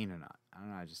it's a chain or not. I don't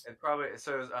know. It probably it was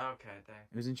okay. Dang.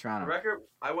 It was in Toronto.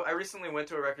 I recently went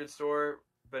to a record store,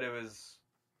 but it was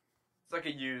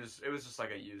just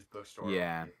like a used bookstore.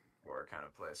 Yeah. Or kind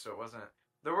of place. So it wasn't.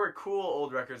 There were cool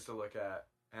old records to look at,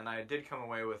 and I did come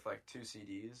away with like 2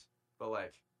 CDs. But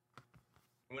like,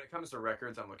 when it comes to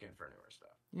records, I'm looking for newer stuff.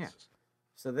 Yeah.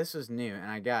 So this was new,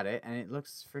 and I got it, and it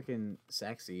looks freaking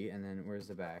sexy. And then where's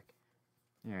the back?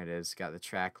 There it is. Got the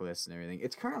track list and everything.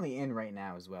 It's currently in right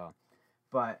now as well.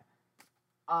 But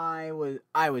I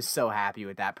was so happy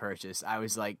with that purchase. I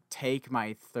was like, take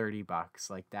my $30.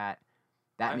 Like that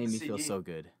made me feel so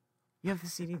good. You have the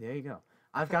CD? There you go.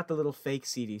 I've got the little fake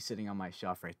CD sitting on my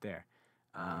shelf right there.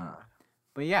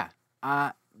 But yeah,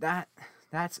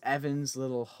 that's Evan's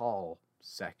little haul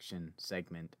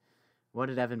segment. What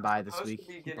did Evan buy this week?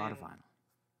 He bought a vinyl.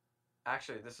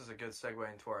 Actually, this is a good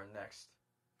segue into our next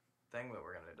thing that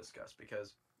we're going to discuss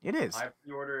because it is. I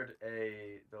pre-ordered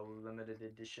the limited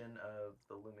edition of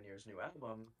the Lumineers' new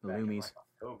album back in like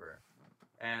October,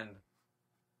 and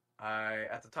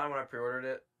at the time when I pre-ordered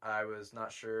it, I was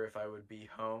not sure if I would be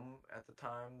home at the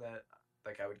time that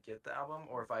like I would get the album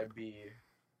or if I'd be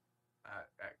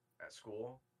at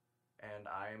school, and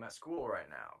I am at school right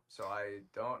now, so I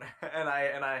don't and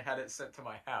I had it sent to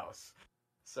my house.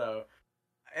 So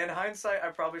in hindsight, I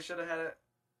probably should have had it.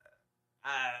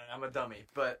 I'm a dummy,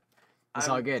 but it's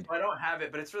all good. I don't have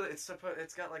it, but it's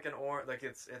got like an orange, like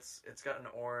it's got an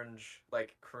orange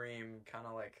like cream kind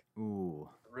of like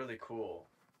really cool.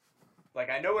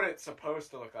 Like I know what it's supposed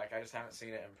to look like. I just haven't seen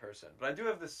it in person. But I do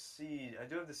have the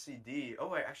CD. Oh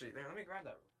wait, actually, let me grab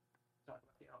that. Talk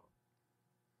about the album.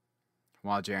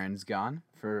 While Jaren's gone,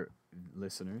 for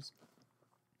listeners,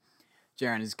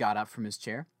 Jaren has got up from his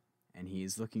chair, and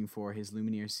he's looking for his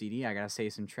Lumineers CD. I gotta say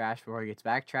some trash before he gets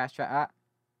back. Trash.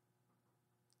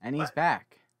 And he's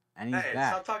back. And he's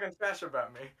back. Stop talking trash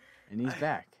about me. And he's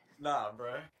back. Nah,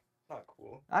 bro. Not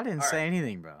cool. I didn't say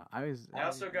anything, bro. I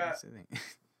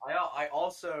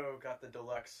also got the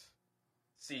deluxe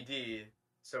CD,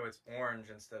 so it's orange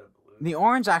instead of blue. The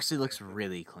orange actually looks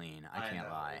really clean. I can't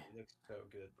lie. It looks so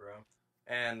good, bro.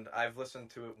 And I've listened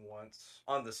to it once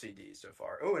on the CD so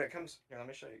far. Oh, and it comes... Here, let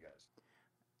me show you guys.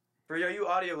 For you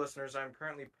audio listeners, I'm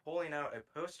currently pulling out a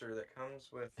poster that comes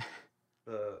with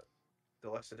the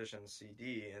deluxe edition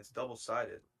CD, and it's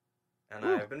double-sided. And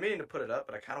I've been meaning to put it up,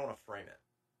 but I kind of want to frame it.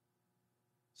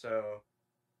 So...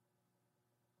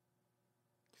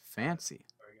 Fancy.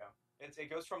 There we go. It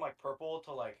goes from like purple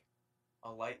to like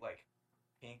a light like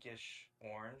pinkish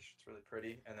orange. It's really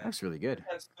pretty, and then Looks really good.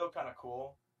 it's still kind of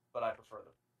cool, but I prefer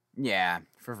them. Yeah,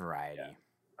 for variety. Yeah.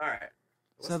 All right.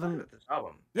 So Let's talk then- about this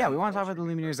album. Yeah, we And want to what talk about the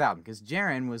should we Lumineers album because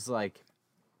Jaren was like,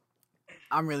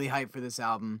 "I'm really hyped for this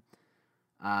album.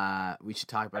 We should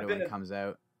talk about I've it when been it comes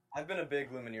out." I've been a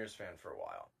big Lumineers fan for a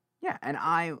while. Yeah, and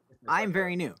This is I'm like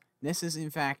very new. This is in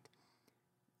fact,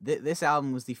 this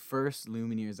album was the first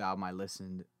Lumineers album I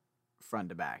listened front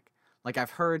to back. Like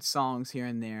I've heard songs here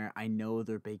and there. I know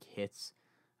they're big hits.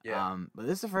 Yeah. But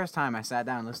this is the first time I sat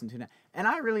down and listened to it, and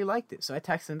I really liked it. So I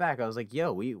texted him back. I was like,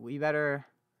 "Yo, we better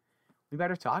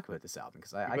talk about this album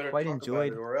because You I better quite talk about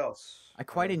enjoyed it or else. I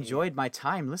quite mean, enjoyed my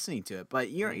time listening to it." But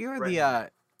you're He's the friendly.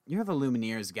 you're the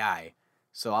Lumineers guy,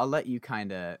 so I'll let you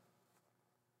kind of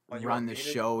Oh, you run want the me to-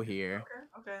 show here.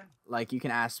 Okay. Like you can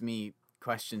ask me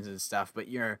questions and stuff, but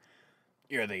you're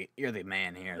the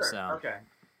man here. Sure. So Okay.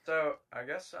 So I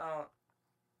guess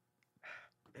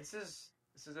this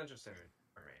is interesting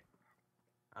for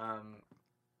me.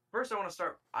 First I want to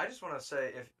start. I just want to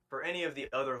say if for any of the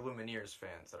other Lumineers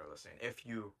fans that are listening, if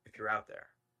you're out there,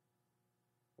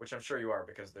 which I'm sure you are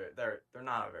because they're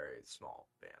not a very small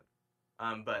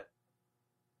band. But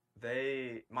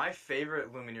my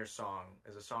favorite Lumineers song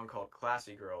is a song called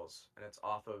 "Classy Girls," and it's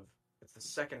the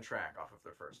second track off of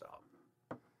their first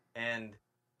album, and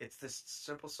it's this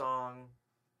simple song,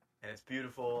 and it's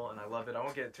beautiful, and I love it. I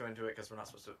won't get too into it because we're not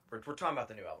supposed to. We're talking about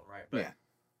the new album, right? But,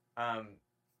 Yeah.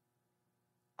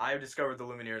 I discovered the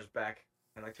Lumineers back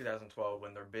in like 2012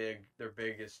 when their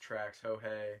biggest tracks, "Ho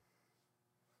Hey."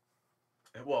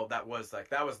 Well, that was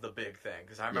the big thing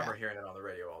because I remember hearing it on the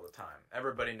radio all the time.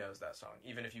 Everybody knows that song,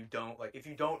 even if you don't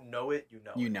know it, you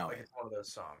know You it. know Like it. it's one of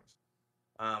those songs.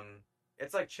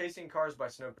 It's like "Chasing Cars" by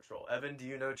Snow Patrol. Evan, do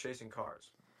you know "Chasing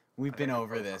Cars"? we've I been think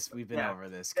over both this. of them. We've been Yeah. over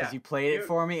this because Yeah. you played it You-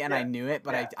 for me and I yeah. knew it,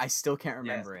 but Yeah. I still can't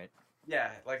remember it.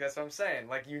 Yeah, like that's what I'm saying.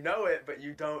 Like you know it, but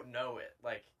you don't know it.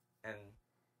 Like, and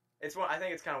it's one. I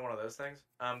think it's kind of one of those things.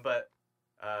 But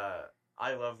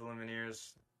I love the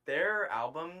Lumineers. Their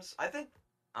albums. I think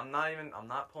I'm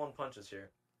not pulling punches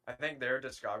here. I think their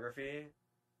discography,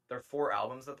 their 4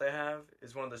 albums that they have,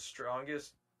 is one of the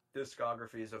strongest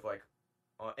discographies of like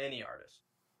any artist,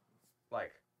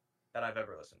 like that I've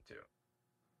ever listened to.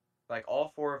 Like all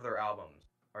 4 of their albums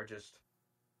are just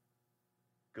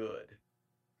good.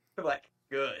 Like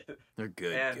good. They're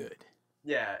good, And- good.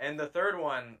 Yeah, and the third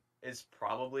one is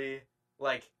probably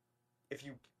like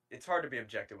it's hard to be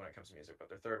objective when it comes to music, but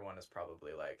the third one is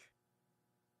probably like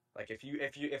if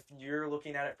you're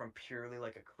looking at it from purely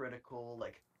like a critical,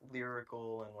 like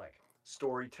lyrical and like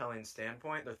storytelling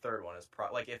standpoint, the third one is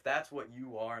like if that's what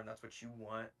you are and that's what you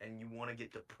want and you want to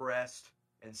get depressed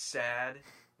and sad,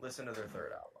 listen to their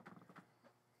third album.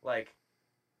 Like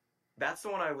that's the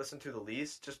one I listen to the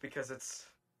least just because it's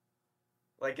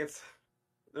like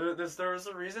there's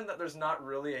a reason that there's not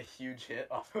really a huge hit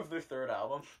off of their third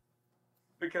album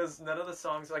because none of the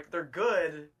songs like they're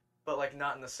good but like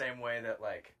not in the same way that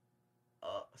like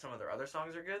some of their other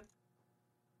songs are good.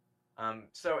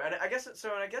 I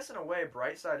guess in a way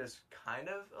Brightside is kind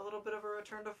of a little bit of a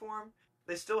return to form.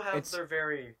 They still have their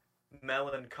very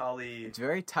melancholy. It's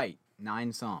very tight.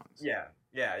 9 songs. Yeah.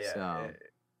 So-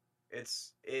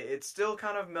 It's still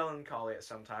kind of melancholy at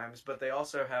sometimes, but they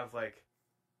also have like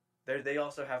they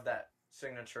also have that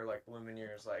signature like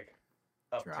Lumineers like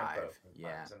up tempo Drive,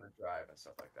 yeah. and the drive and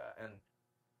stuff like that. And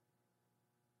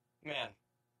man,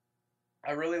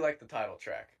 I really like the title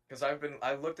track because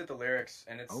I looked at the lyrics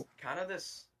and it's kind of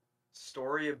this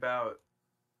story about.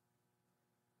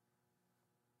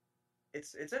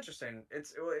 It's interesting.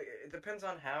 It depends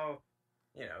on how,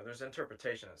 there's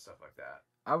interpretation and stuff like that.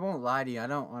 I won't lie to you. I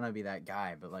don't want to be that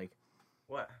guy, but like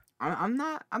What? I'm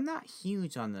not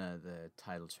huge on the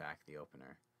title track, the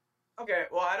opener. Okay,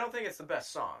 well, I don't think it's the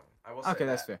best song. I will say Okay,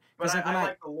 that's that. fair. But 'Cause, like, when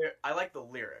I like the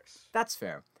lyrics. That's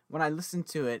fair. When I listened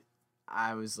to it,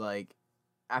 I was like,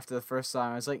 after the first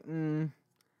song, I was like,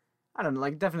 I don't know,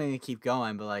 like definitely keep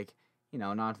going, but like,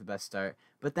 not the best start.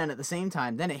 But then at the same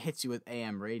time, then it hits you with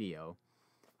AM radio,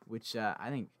 which I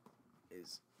think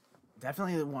is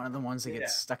definitely one of the ones that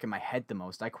gets stuck in my head the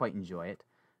most. I quite enjoy it.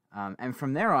 And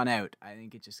from there on out, I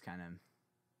think it just kind of...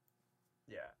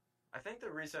 Yeah. I think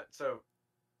the reason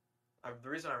I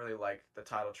really like the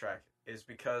title track is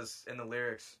because in the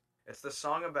lyrics, it's the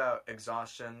song about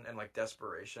exhaustion and like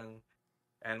desperation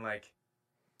and like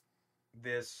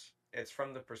it's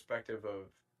from the perspective of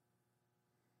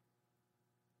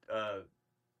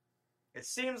it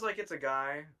seems like it's a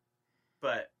guy,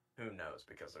 but who knows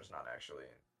because there's not actually.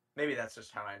 Maybe that's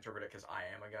just how I interpret it because I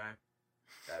am a guy.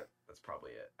 That's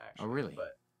probably it, actually. Oh, really?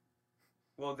 But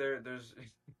Well, there's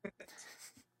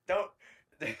don't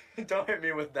don't hit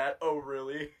me with that. Oh,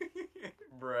 really,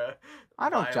 bruh? I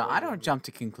Violating don't me. jump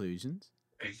to conclusions.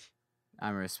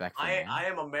 I'm a respectful I man.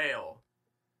 am a male.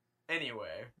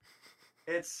 Anyway,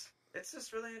 it's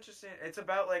just really interesting. It's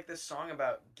about like this song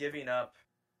about giving up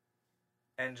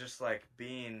and just like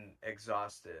being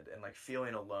exhausted and like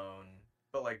feeling alone,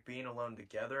 but like being alone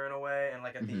together in a way. And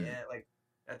like Hmm.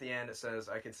 at the end, it says,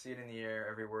 "I could see it in the air.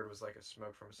 Every word was like a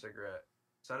smoke from a cigarette.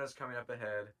 Sun is coming up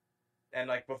ahead." And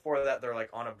like before that, they're like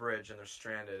on a bridge and they're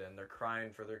stranded and they're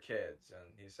crying for their kids.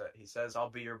 And he says, "I'll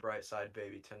be your bright side,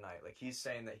 baby, tonight." Like he's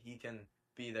saying that he can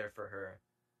be there for her,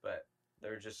 but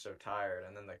they're just so tired.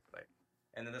 And then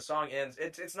and then the song ends.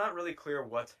 It's not really clear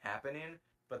what's happening,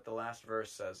 but the last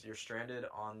verse says, "You're stranded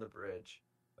on the bridge.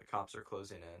 The cops are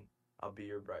closing in. I'll be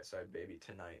your bright side, baby,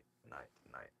 tonight, tonight,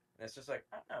 tonight." And it's just like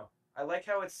I don't know. I like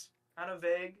how it's kind of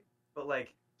vague, but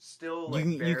like still like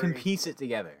You can very piece it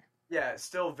together. yeah, it's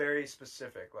still very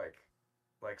specific.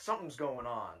 Like something's going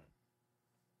on.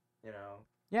 You know,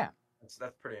 Yeah.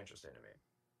 that's pretty interesting to me.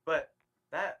 But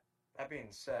that that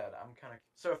being said, I'm kind of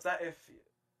so if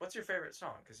what's your favorite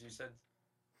song? Because you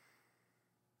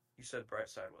said Bright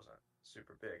Side wasn't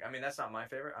super big. I mean, that's not my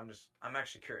favorite. I'm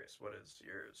actually curious. What is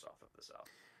yours off of this album?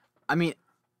 I mean,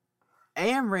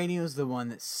 AM radio is the one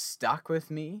that stuck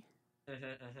with me.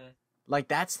 Mm-hmm. Like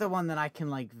that's the one that I can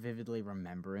like vividly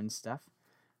remember and stuff.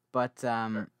 But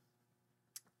Sure.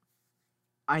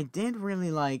 I did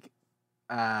really like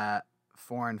uh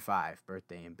 4 and 5,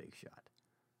 Birthday and Big Shot.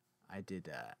 I did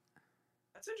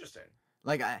That's interesting.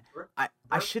 like I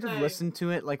should have Birthday. listened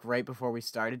to it like right before we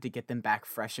started to get them back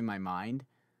fresh in my mind.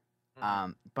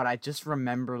 Mm-hmm. But I just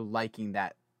remember liking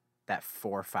that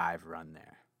 4-5 run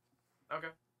there. Okay.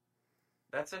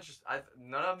 That's interesting.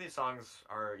 None of these songs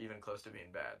are even close to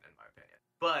being bad, in my opinion.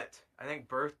 But I think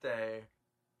Birthday,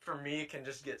 for me, can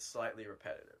just get slightly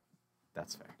repetitive.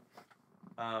 That's fair.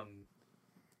 Um,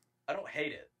 I don't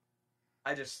hate it.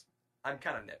 I just, I'm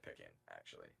kind of nitpicking,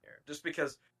 actually, here. Just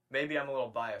because maybe I'm a little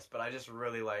biased, but I just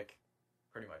really like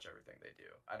pretty much everything they do.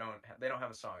 They don't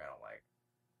have a song I don't like.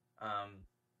 Um,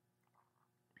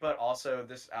 but also,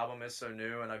 this album is so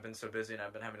new, and I've been so busy, and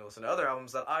I've been having to listen to other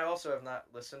albums that I also have not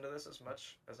listened to this as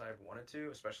much as I've wanted to,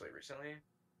 especially recently,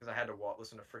 because I had to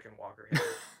listen to freaking Walker Hayes.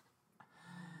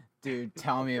 Dude,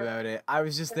 tell me about it. I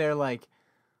was just there like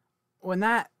when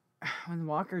that when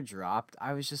Walker dropped,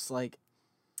 I was just like,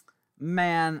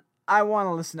 man, I want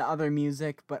to listen to other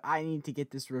music, but I need to get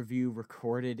this review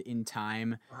recorded in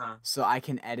time Uh-huh. so I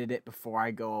can edit it before I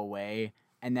go away.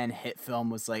 And then Hit Film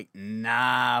was like,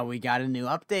 nah, we got a new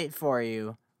update for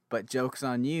you. But joke's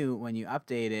on you, when you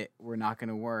update it, we're not going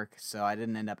to work. So I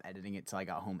didn't end up editing it till I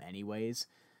got home anyways.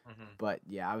 Hmm. But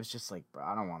yeah, I was just like, bro,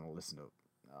 I don't want to listen to.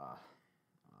 Uh,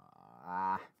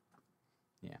 uh,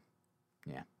 yeah,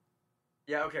 yeah.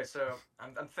 Yeah. Okay. So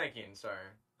I'm thinking. Sorry.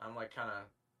 I'm like kind of.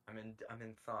 I'm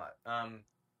in thought.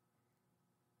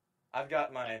 I've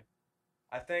got my.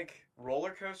 I think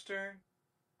Roller Coaster,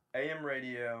 AM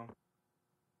Radio,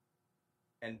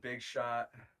 and Big Shot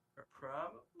are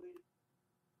probably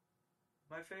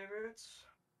my favorites.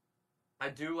 I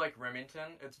do like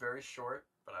Remington. It's very short,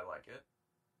 but I like it.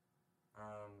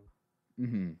 Um,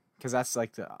 Mm-hmm. Because that's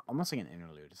like the almost like an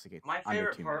interlude. It's like my under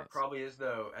favorite two part minutes. probably is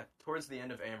though towards the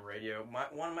end of AM Radio.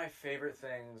 One of my favorite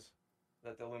things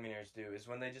that the Lumineers do is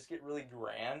when they just get really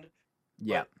grand,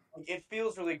 Yeah, but like, it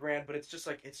feels really grand, but it's just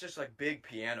like big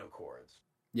piano chords,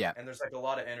 yeah. and there's like a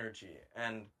lot of energy,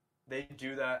 and they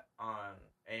do that on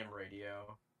AM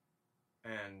Radio,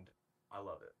 and I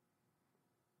love it.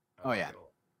 I Oh like yeah. it a lot.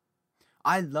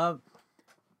 I love.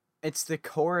 It's the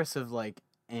chorus of like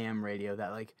AM radio that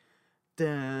like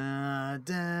da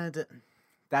da da.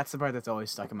 That's the part that's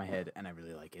always stuck in my head, and I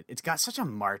really like it. It's got such a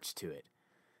march to it.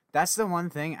 That's the one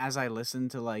thing as I listen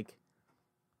to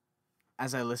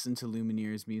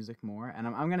Lumineers music more, and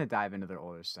I'm gonna dive into their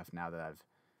older stuff now that I've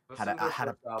Listen to I their had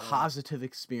a first album. positive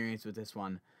experience with this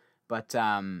one. But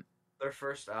Their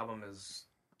first album is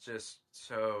just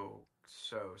so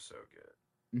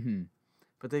good. mhm.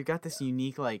 But they've got this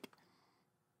unique like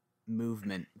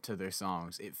movement to their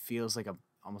songs. It feels like a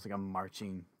almost like a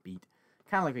marching beat,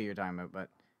 kind of like what you're talking about. But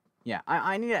yeah,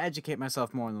 I need to educate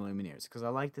myself more on the Lumineers because I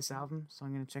like this album, so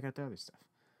I'm gonna check out the other stuff.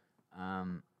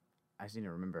 Um, I just need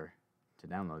to remember to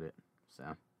download it. So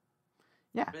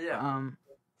yeah, But yeah,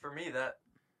 for me that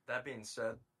being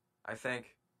said, I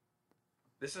think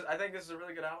I think this is a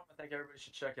really good album. I think everybody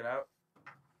should check it out.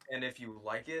 And if you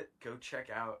like it, go check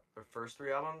out the first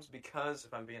three albums because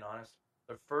if I'm being honest,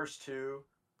 the first two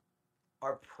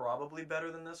are probably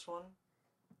better than this one.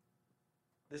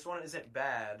 This one isn't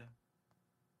bad,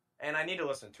 and I need to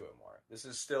listen to it more. This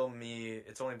is still me.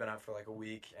 It's only been out for like a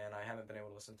week, and I haven't been able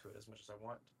to listen to it as much as I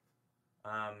want.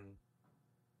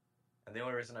 And the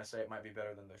only reason I say it might be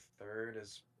better than the third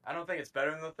is I don't think it's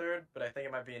better than the third, but I think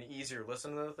it might be an easier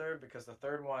listen than the third because the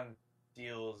third one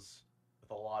deals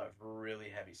with a lot of really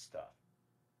heavy stuff.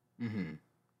 Mm-hmm.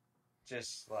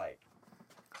 Just like,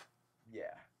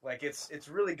 yeah, like it's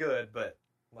really good, but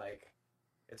like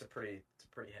it's a pretty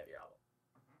heavy album.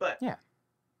 But yeah,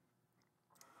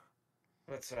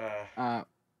 let's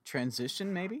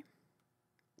transition maybe.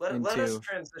 Let us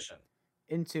transition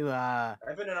into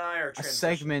Evan and I are a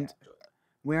segment.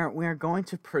 We are going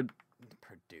to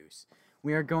produce.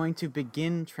 We are going to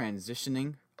begin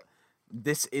transitioning.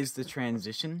 This is the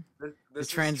transition. The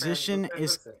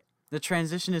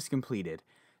transition is completed.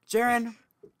 Jaron,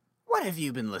 what have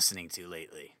you been listening to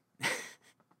lately?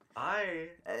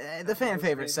 The fan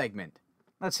favorite segment.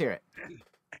 Let's hear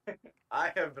it.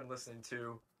 I have been listening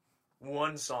to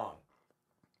one song.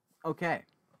 Okay.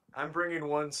 I'm bringing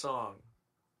one song.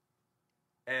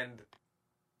 And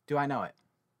do I know it?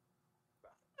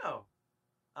 No.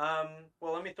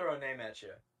 Well, let me throw a name at you.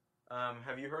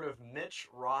 Have you heard of Mitch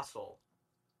Rossell?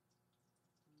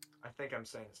 I think I'm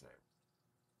saying his name.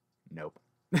 Nope.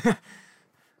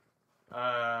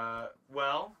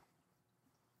 Well,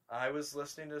 I was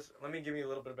listening to... Let me give you a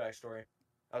little bit of backstory.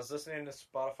 I was listening to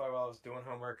Spotify while I was doing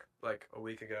homework like a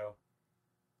week ago.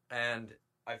 And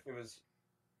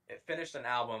it finished an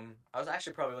album. I was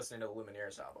actually probably listening to the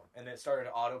Lumineers album. And it started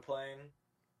auto-playing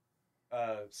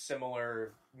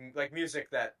similar... like music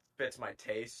that fits my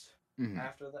taste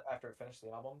after it finished the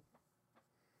album.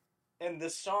 And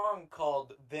this song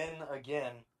called Then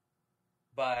Again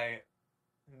by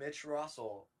Mitch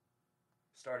Rossell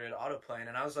started auto-playing,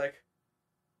 and I was like,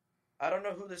 I don't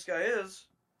know who this guy is,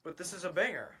 but this is a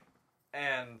banger.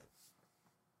 And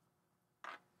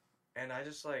I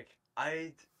just like,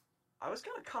 I was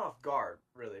kind of caught off guard,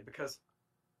 really, because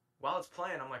while it's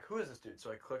playing, I'm like, who is this dude?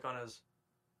 So I click on his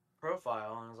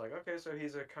profile, and I was like, okay, so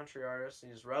he's a country artist.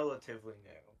 He's relatively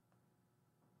new.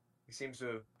 He seems to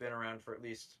have been around for at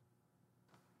least...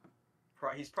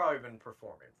 He's probably been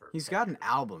performing for... He's got an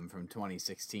album from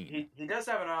 2016. He does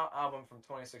have an album from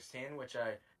 2016, which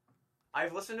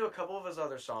I've listened to a couple of his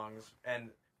other songs,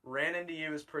 and Ran Into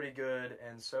You is pretty good,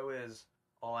 and so is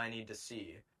All I Need to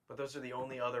See. But those are the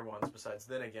only other ones besides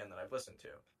Then Again that I've listened to.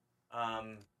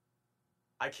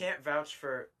 I can't vouch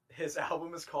for... His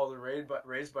album is called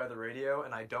Raised by the Radio,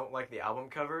 and I don't like the album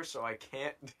cover, so I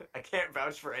can't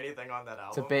vouch for anything on that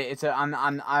album.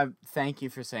 I thank you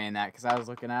for saying that, because I was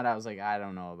looking at it, I was like, I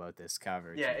don't know about this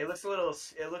cover. Yeah, it looks a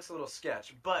little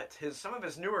sketch, but some of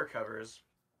his newer covers,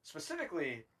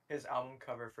 specifically his album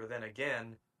cover for Then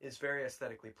Again, is very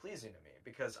aesthetically pleasing to me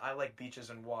because I like beaches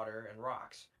and water and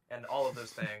rocks, and all of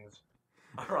those things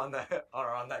are on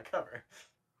that cover.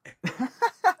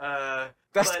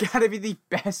 That's gotta be the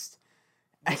best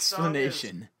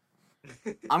explanation.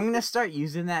 I'm gonna start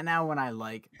using that now when I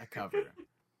like a cover.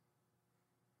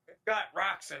 Got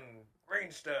rocks and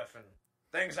green stuff and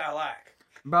things I like.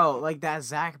 Bro, like the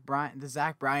Zach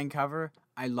Bryan cover,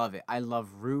 I love it. I love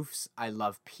roofs. I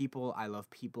love people. I love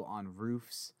people on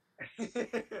roofs.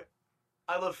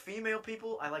 I love female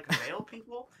people. I like male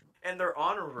people, and they're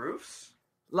on roofs.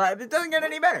 Like, it doesn't get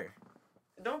any better.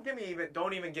 Don't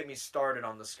even get me started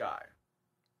on the sky.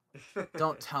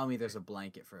 Don't tell me there's a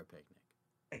blanket for a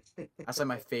picnic. That's like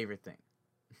my favorite thing.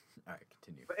 All right,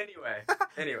 continue. But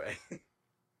anyway,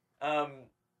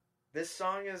 this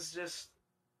song is just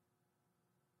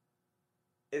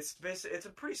it's a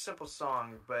pretty simple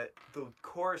song, but the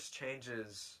chorus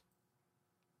changes.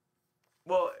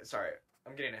 Well, sorry,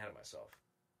 I'm getting ahead of myself.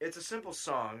 It's a simple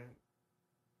song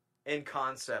in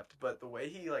concept, but the way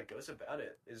he like goes about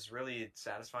it is really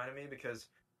satisfying to me because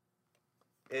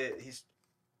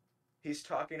he's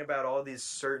talking about all these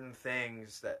certain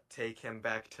things that take him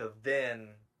back to then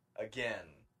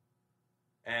again,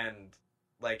 and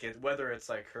like whether it's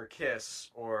like her kiss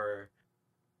or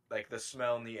like the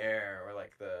smell in the air or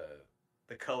like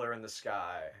the color in the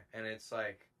sky, and it's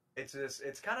like it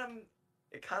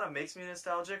kind of makes me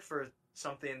nostalgic for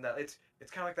something that it's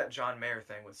kind of like that John Mayer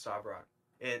thing with Sob Rock.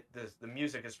 The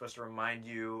music is supposed to remind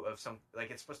you of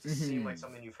it's supposed to seem like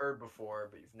something you've heard before,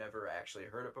 but you've never actually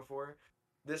heard it before.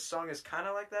 This song is kind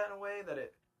of like that in a way that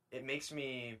it makes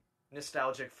me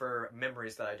nostalgic for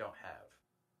memories that I don't have.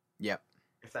 Yep.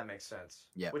 If that makes sense.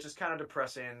 Yeah. Which is kind of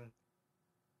depressing.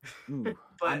 Ooh,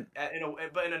 but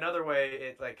in another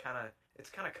way, it's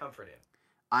kind of comforting.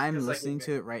 I'm listening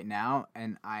to it right now,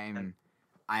 and I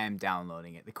am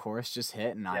downloading it. The chorus just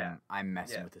hit, and I'm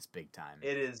messing with this big time.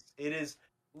 It is.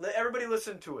 Everybody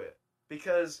listen to it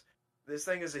because this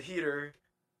thing is a heater,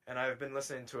 and I've been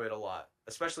listening to it a lot,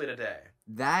 especially today.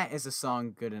 That is a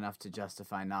song good enough to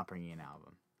justify not bringing an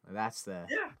album. That's the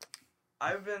Yeah,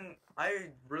 I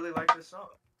really like this song.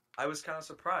 I was kind of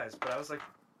surprised, but I was like,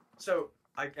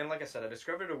 and like I said, I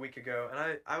discovered it a week ago,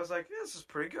 and I was like, yeah, this is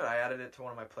pretty good. I added it to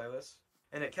one of my playlists,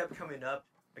 and it kept coming up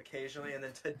occasionally. And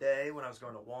then today, when I was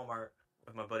going to Walmart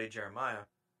with my buddy Jeremiah,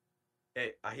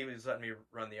 he was letting me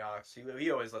run the aux. He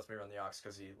always lets me run the aux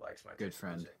because he likes my good taste in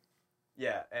friend. music.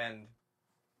 Yeah, and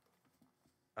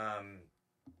um,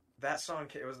 that song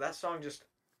just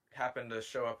happened to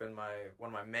show up in one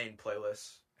of my main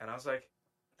playlists, and I was like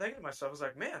thinking to myself, I was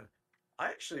like, man, I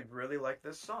actually really like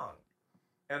this song.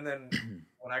 And then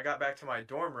when I got back to my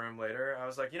dorm room later, I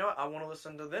was like, you know what, I want to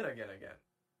listen to Then Again Again,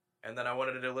 and then I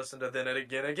wanted to listen to Then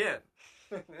Again Again,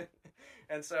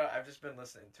 and so I've just been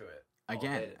listening to it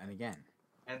again and again.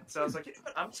 And so I was like, you know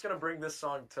what, I'm just gonna bring this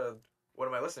song to what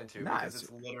am I listening to? Nah, Because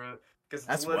it's literally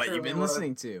that's what you've been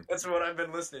listening to. That's what I've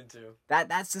been listening to.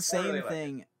 That's the same really like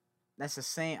thing. That's the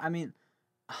same. I mean,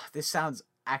 this sounds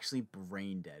actually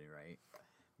brain dead, right?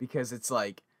 Because it's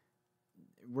like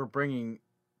we're bringing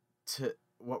to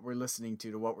what we're listening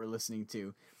to what we're listening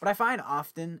to. But I find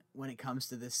often when it comes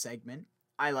to this segment,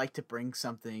 I like to bring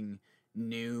something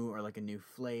new or like a new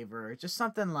flavor, just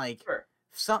something like Sure.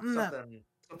 something that Something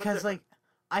because different. like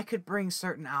I could bring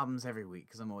certain albums every week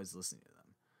because I'm always listening to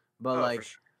them. But Oh, for like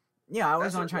sure. yeah, I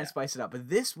always That's want what- to try and yeah. spice it up. But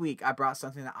this week I brought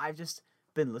something that I've just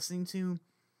been listening to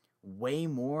way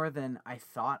more than I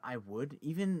thought I would,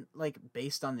 even like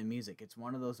based on the music. It's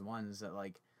one of those ones that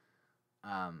like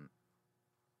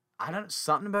I don't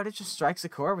something about it just strikes a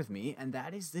chord with me, and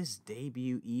that is this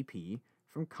debut EP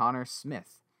from Connor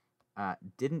Smith.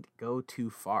 Didn't Go Too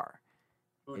Far.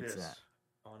 Who It's is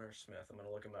Honor Smith? I'm gonna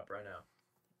look him up right now.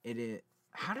 it is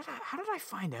how did I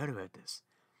find out about this?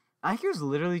 I think it was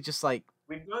literally just like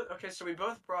So we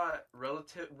both brought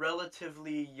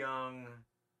relatively young,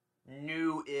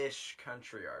 new-ish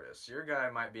country artists. Your guy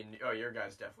might be. Your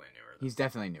guy's definitely newer. he's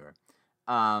definitely newer.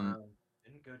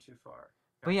 Didn't go too far.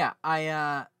 But yeah,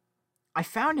 I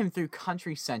found him through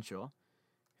Country Central,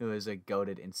 who is a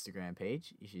goated Instagram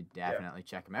page. You should definitely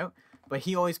check him out. But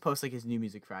he always posts like his New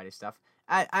Music Friday stuff,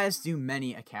 as do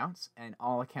many accounts, and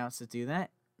all accounts that do that,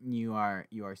 you are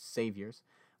saviors.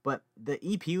 But the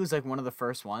EP was like one of the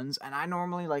first ones, and I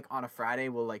normally like on a Friday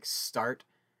will like start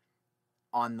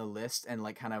on the list and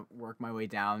like kind of work my way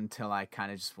down till I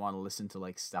kind of just want to listen to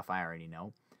like stuff I already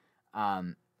know.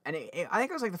 And I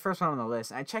think it was like the first one on the list.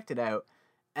 And I checked it out,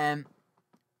 and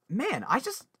man,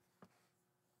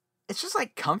 it's just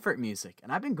like comfort music,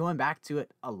 and I've been going back to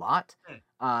it a lot. Okay.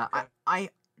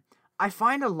 I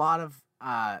find a lot of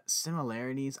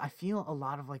similarities. I feel a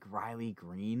lot of like Riley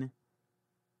Green.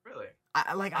 Really? I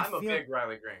I'm a feel big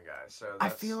Riley Green guy, so I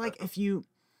feel like if you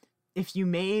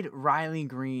made Riley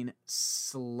Green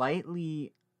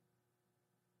slightly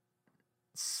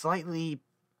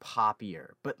poppier,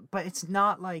 but it's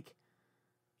not like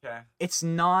okay. it's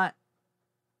not.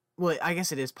 Well, I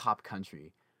guess it is pop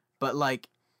country, but like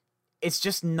it's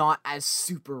just not as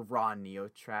super raw neo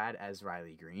trad as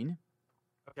Riley Green.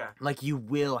 Okay. Like you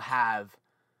will have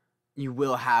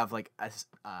like a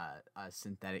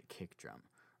synthetic kick drum,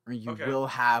 or you Okay. will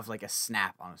have like a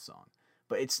snap on a song,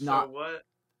 but it's not. So what?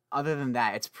 Other than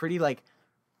that, it's pretty like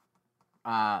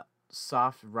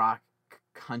soft rock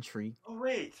country. Oh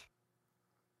wait.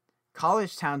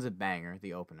 College Town's a banger,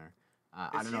 the opener. I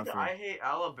Is don't he know the if I Hate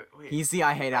Alabama? Wait. he's the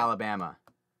I Hate Alabama.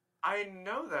 I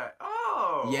know that.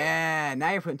 Oh. Yeah,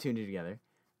 now you're putting two and two together.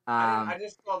 I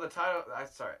just saw the title. I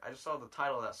just saw the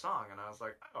title of that song, and I was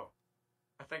like, oh,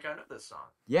 I think I know this song.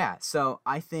 Yeah, so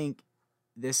I think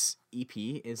this EP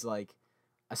is like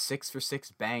a 6 for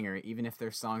 6 banger, even if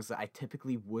they're songs that I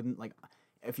typically wouldn't like.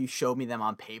 If you showed me them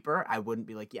on paper, I wouldn't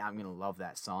be like, yeah, I'm gonna love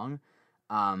that song.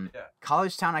 Yeah.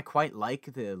 College Town, I quite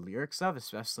like the lyrics of,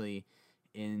 especially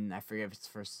in I forget if it's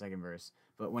the first or second verse,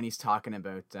 but when he's talking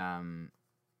about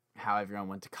how everyone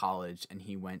went to college and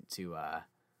he went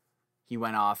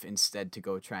off instead to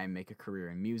go try and make a career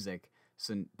in music.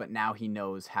 So, but now he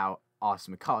knows how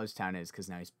awesome a College Town is because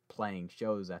now he's playing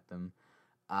shows at them.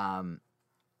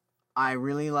 I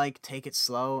really like Take It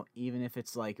Slow, even if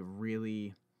it's like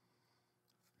really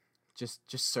just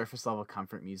surface level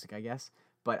comfort music, I guess.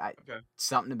 But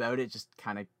something about it just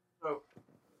kind of So,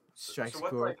 strikes so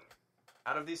what's chord. like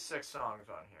out of these 6 songs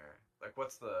on here? Like,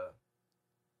 what's the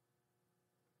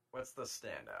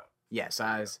standout? Yes,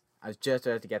 I was just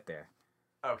about to get there.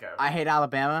 Okay. I Hate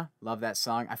Alabama. Love that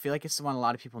song. I feel like it's the one a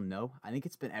lot of people know. I think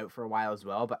it's been out for a while as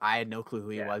well, but I had no clue who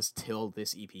he was till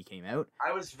this EP came out.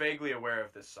 I was vaguely aware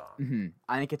of this song.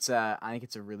 I think it's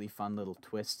a really fun little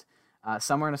twist.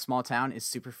 Somewhere in a Small Town is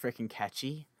super freaking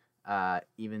catchy,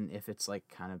 even if it's like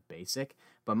kind of basic.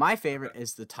 But my favorite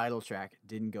is the title track,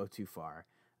 Didn't Go Too Far.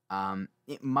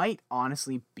 It might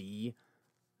honestly be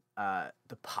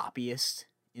the poppiest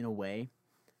in a way.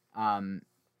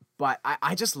 But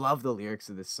I just love the lyrics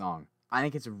of this song. I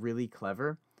think it's really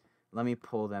clever. Let me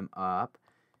pull them up.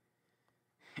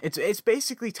 It's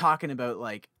basically talking about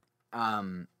like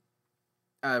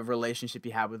a relationship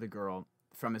he had with a girl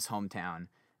from his hometown,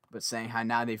 but saying how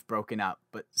now they've broken up,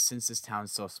 but since this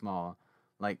town's so small,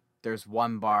 like there's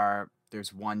one bar,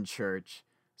 there's one church,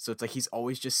 so it's like he's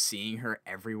always just seeing her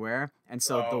everywhere, and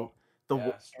so the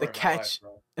story of my catch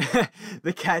life, bro.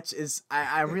 the catch is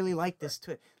I really like this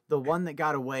too. The one that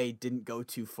got away didn't go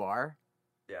too far.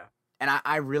 Yeah. And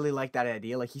I really like that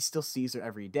idea. Like he still sees her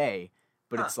every day,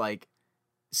 but it's like,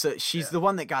 so she's the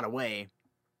one that got away,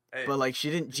 Hey, but like she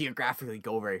didn't geographically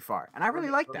go very far, and I really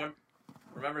like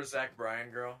Remember Zach Bryan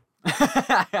girl?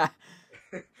 that.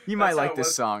 You might That's how like it this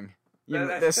was. song.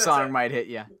 That- This that's song how- might hit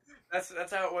you. That's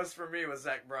how it was for me with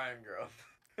Zach Bryan girl.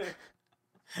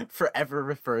 Forever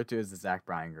referred to as the Zach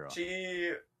Bryan girl.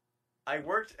 I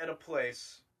worked at a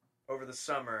place over the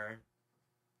summer,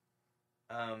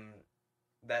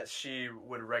 that she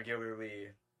would regularly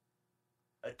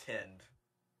attend.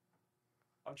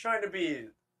 I'm trying to be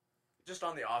just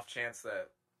on the off chance that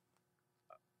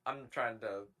I'm trying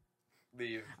to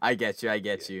leave. I get you.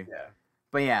 Yeah.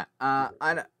 But yeah,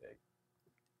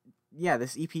 yeah,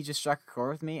 this EP just struck a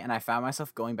chord with me, and I found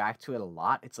myself going back to it a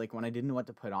lot. It's like when I didn't know what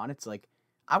to put on, it's like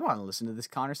I want to listen to this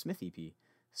Connor Smith EP.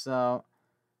 So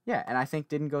yeah, and I think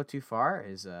Didn't Go Too Far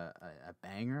is a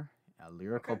banger, a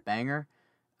lyrical banger.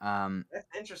 That's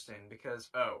interesting because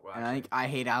And I think I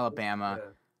Hate Alabama. Yeah.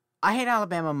 I Hate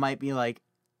Alabama might be like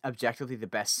objectively the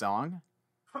best song,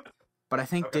 but I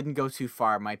think Okay. Didn't Go Too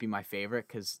Far might be my favorite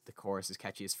because the chorus is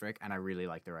catchy as frick, and I really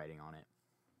like the writing on it.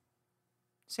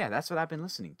 So yeah, that's what I've been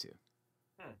listening to.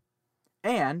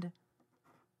 And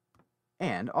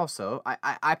also,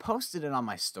 I posted it on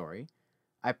my story.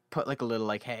 I put like a little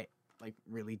like, hey, like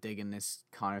really digging this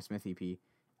Connor Smith EP,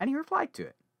 and he replied to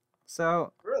it.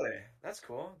 So Really? That's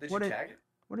cool. Did you tag it?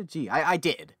 what a G. I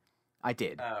did. Oh, okay.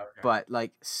 But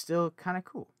like still kind of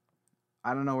cool.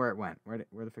 I don't know where it went. Where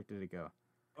the frick did it go?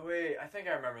 Oh wait, I think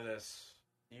I remember this.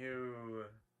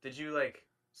 Did you like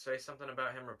say something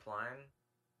about him replying?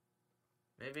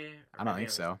 Maybe? Or I don't maybe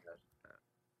think I'm so. just-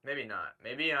 Maybe not.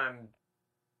 Maybe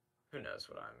who knows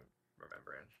what I'm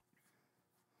remembering.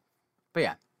 But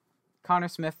yeah, Connor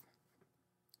Smith,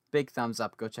 big thumbs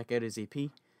up. Go check out his EP.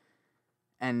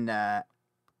 And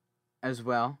as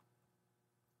well,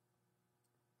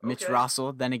 Mitch Okay.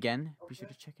 Russell, then again, be sure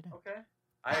Okay. to check it out.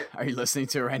 Okay. Are you listening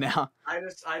to it right now? I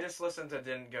just listened to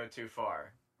Didn't Go Too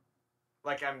Far.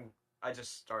 Like I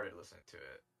just started listening to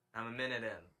it. I'm a minute in.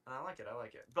 And I like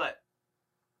it. But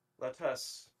let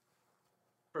us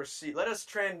proceed. Let us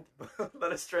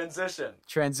transition.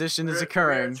 Transition is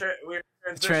occurring. We're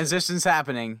The transition's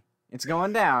happening. It's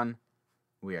going down.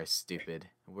 We are stupid.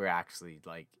 We're actually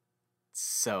like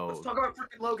so. Let's talk about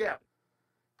freaking low gap.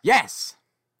 Yes.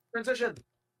 Transition.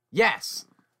 Yes.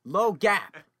 Low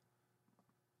gap.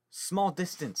 Small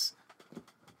distance.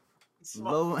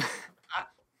 Low.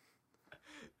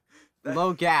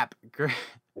 Low gap.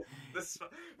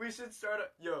 We should start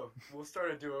we'll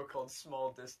start a duo called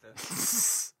Small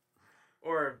Distance.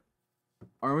 Or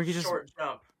we could Short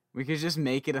Jump. We could just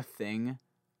make it a thing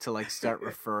to like start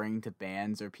referring to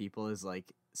bands or people as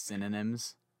like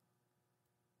synonyms.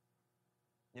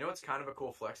 You know what's kind of a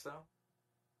cool flex though?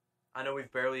 I know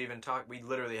we've barely even talked. We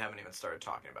literally haven't even started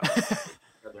talking about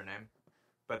their name,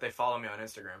 but they follow me on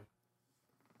Instagram.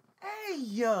 Hey,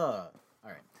 yeah. All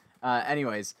right.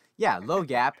 Anyways, yeah, Low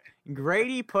Gap.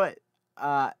 Grady put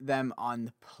them on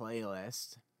the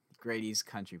playlist, Grady's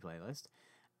country playlist,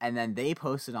 and then they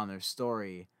posted on their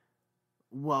story,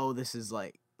 "Whoa, this is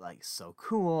like so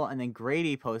cool." And then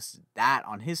Grady posted that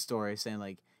on his story, saying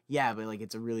like, "Yeah, but like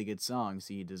it's a really good song,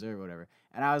 so you deserve whatever."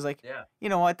 And I was like, Yeah. you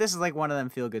know what? This is like one of them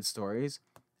feel good stories.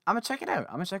 I'm gonna check it out.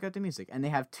 I'm gonna check out the music, and they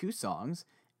have 2 songs,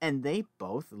 and they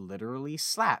both literally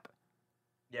slap.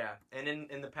 Yeah, and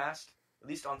in the past, at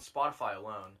least on Spotify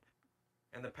alone,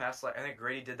 in the past, like I think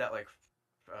Grady did that like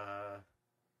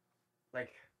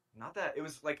not that it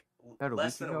was like About a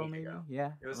less week than ago, a week maybe. ago.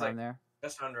 Yeah, It was around like there.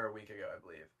 just under a week ago, I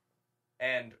believe.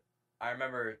 And I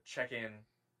remember checking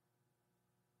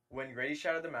when Grady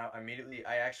shouted them out. Immediately,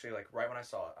 I actually like right when I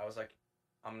saw it, I was like,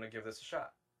 I'm gonna give this a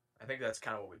shot. I think that's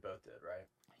kind of what we both did, right?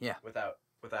 Yeah. Without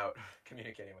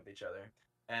communicating with each other,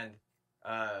 and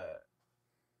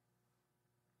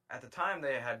at the time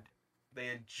they had they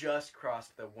had just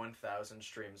crossed the 1,000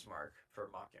 streams mark for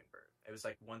Mockingbird. It was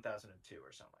like 1,002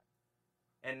 or something.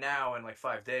 And now in like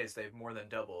 5 days, they've more than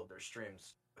doubled their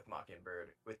streams with Mockingbird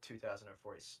with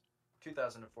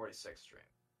 2,046 streams,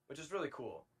 which is really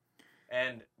cool.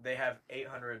 And they have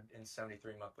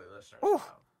 873 monthly listeners now,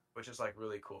 which is like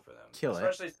really cool for them.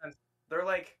 Especially since they're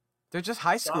like they're just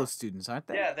high school students, aren't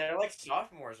they? Yeah, they're like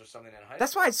sophomores or something in high school.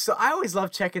 That's why I always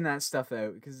love checking that stuff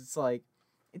out because it's like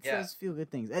it does feel good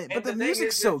things. But the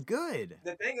music's so good.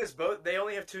 The thing is, they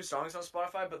only have 2 songs on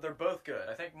Spotify, but they're both good.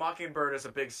 I think Mockingbird is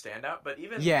a big standout, but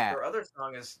even their other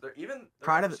song is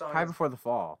Pride Before the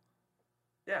Fall.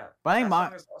 Yeah, but I think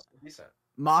song is also decent.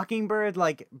 Mockingbird,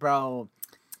 like, bro,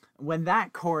 when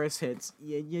that chorus hits,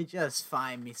 you just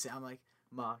find me. I'm like,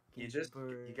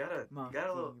 Mockingbird. You got a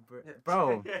little,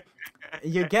 bro.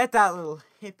 You get that little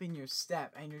hip in your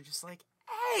step, and you're just like,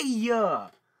 hey, yeah.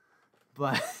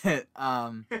 But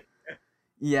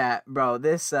yeah, bro,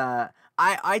 this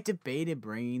I debated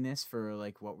bringing this for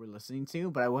like what we're listening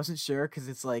to, but I wasn't sure because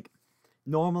it's like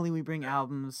normally we bring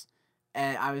albums,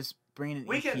 and I was bringing an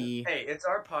EP. Hey, it's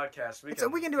our podcast. We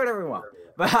can do whatever we want.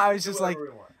 But I was just like,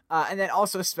 and then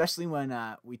also especially when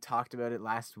we talked about it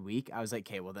last week, I was like,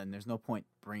 okay, well then there's no point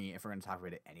bringing it if we're gonna talk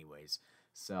about it anyways.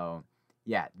 So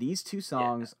yeah, these 2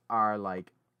 songs are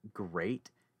like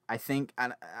great. I think,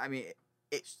 and I mean.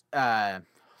 It's let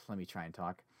me try and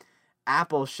talk.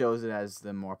 Apple shows it as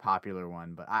the more popular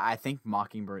one, but I think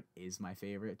Mockingbird is my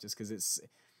favorite just because it's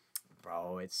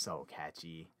so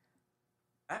catchy.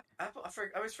 Apple, I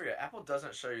always forget. Apple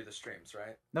doesn't show you the streams,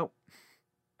 right? Nope.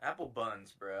 Apple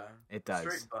buns, bruh. It does.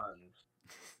 Straight buns.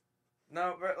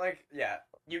 No, but like, yeah,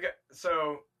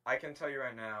 so I can tell you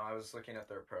right now. I was looking at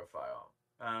their profile.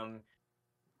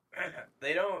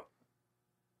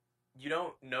 You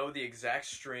don't know the exact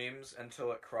streams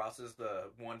until it crosses the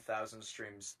 1,000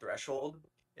 streams threshold.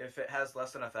 If it has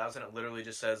less than 1,000, it literally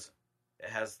just says it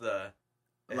has less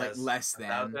than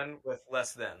 1,000 with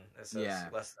less than. It says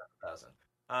less than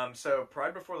 1,000. So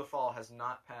Pride Before the Fall has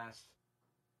not passed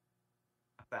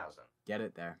 1,000. Get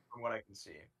it there. From what I can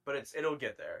see, but it'll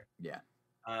get there. Yeah.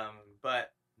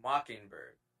 But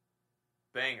Mockingbird,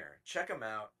 banger. Check them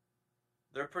out.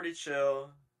 They're pretty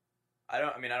chill. I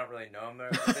don't really know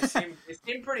them. They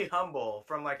seem pretty humble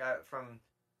from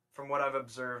what I've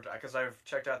observed, because I've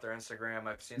checked out their Instagram.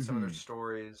 I've seen some of their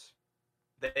stories.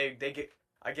 I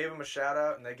gave them a shout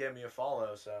out and they gave me a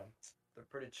follow, so they're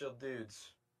pretty chill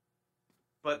dudes.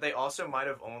 But they also might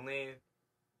have only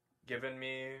given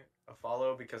me a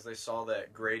follow because they saw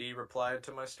that Grady replied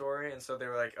to my story, and so they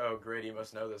were like, "Oh, Grady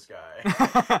must know this guy."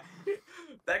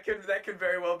 That could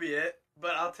very well be it,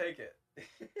 but I'll take it.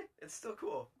 It's still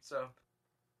cool. So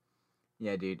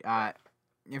yeah, dude.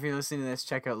 If you're listening to this,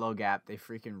 check out Low Gap. They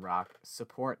freaking rock.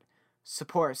 Support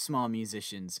small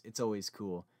musicians. It's always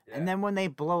cool. Yeah. And then when they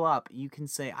blow up, you can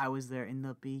say, "I was there in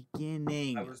the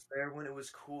beginning. I was there when it was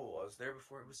cool. I was there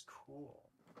before it was cool."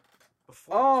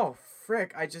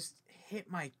 Frick! I just hit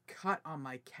my cut on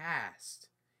my cast.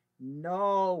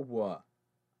 No,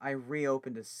 I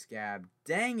reopened a scab.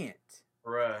 Dang it,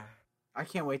 bruh. I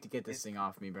can't wait to get this thing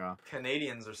off me, bro.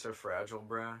 Canadians are so fragile,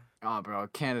 bro. Oh, bro,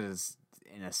 Canada's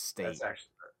in a state.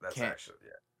 That's actually,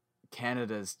 yeah.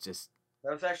 Canada's just...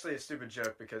 That's actually a stupid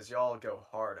joke because y'all go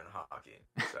hard in hockey,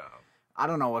 so... I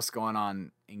don't know what's going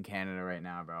on in Canada right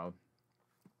now, bro.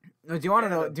 Do you want to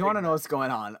know? Do you want to know what's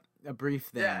going on? A brief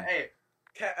thing. Yeah. Hey,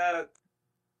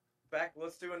 back.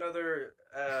 Let's do another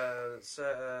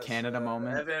Canada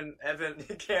moment. Evan,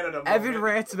 Canada moment. Evan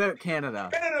rants about Canada.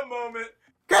 Canada moment.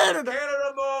 Canada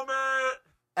moment.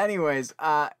 Anyways,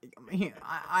 I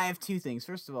have 2 things.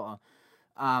 First of all,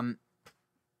 I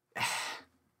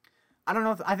don't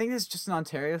know. I think this is just an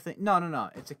Ontario thing. No.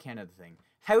 It's a Canada thing.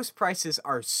 House prices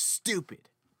are stupid.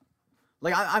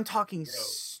 Like I'm talking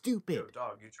stupid. Yo,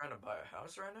 dog, you trying to buy a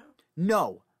house right now?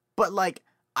 No, but like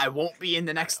I won't be in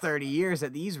the next 30 years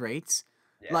at these rates.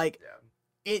 Yeah,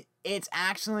 it's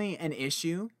actually an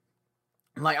issue.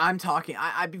 Like, I'm talking...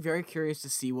 I'd be very curious to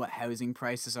see what housing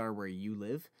prices are where you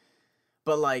live.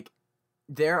 But, like,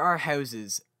 there are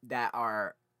houses that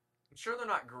are... I'm sure they're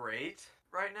not great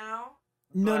right now.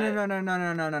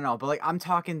 No. But, like, I'm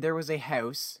talking... There was a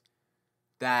house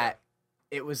that...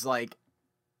 It was, like...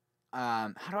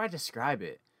 how do I describe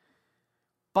it?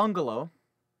 Bungalow.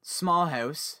 Small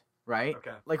house, right?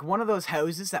 Okay. Like, one of those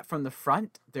houses that from the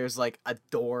front, there's, like, a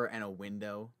door and a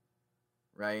window,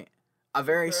 right? A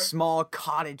very small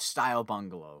cottage-style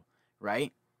bungalow,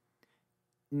 right?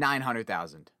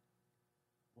 900,000.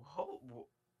 Whoa,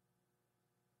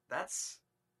 that's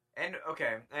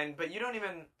but you don't live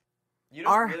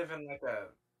in like a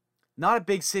not a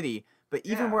big city, but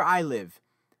even where I live,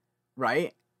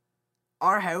 right?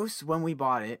 Our house when we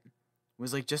bought it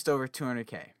was like just over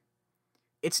 200K.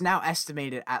 It's now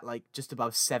estimated at like just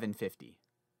above 750.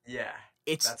 Yeah,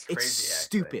 It's that's crazy.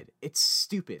 stupid. Actually. It's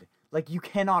stupid. Like you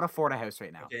cannot afford a house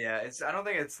right now. Okay, yeah, I don't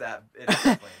think it's that. It's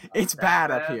definitely not It's that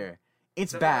bad up here.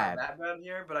 It's bad. Not that bad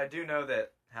here, but I do know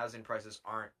that housing prices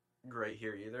aren't great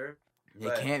here either. They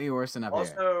can't be worse than up here.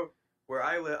 Also, where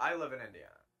I live in Indiana.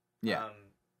 Yeah.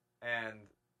 And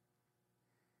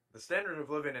the standard of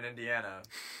living in Indiana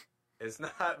is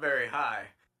not very high.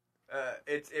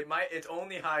 It's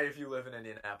only high if you live in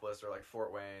Indianapolis or like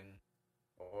Fort Wayne,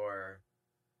 or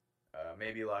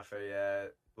maybe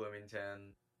Lafayette,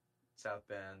 Bloomington, South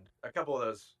Bend, a couple of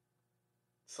those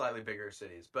slightly bigger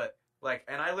cities. But like,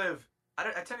 and I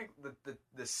technically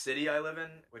the city I live in,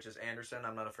 which is Anderson.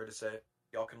 I'm not afraid to say it.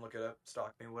 Y'all can look it up,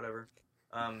 stalk me, whatever.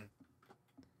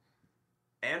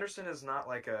 Anderson is not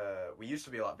like we used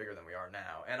to be a lot bigger than we are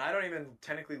now, and I don't even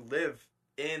technically live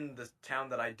in the town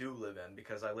that I do live in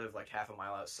because I live like half a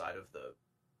mile outside of the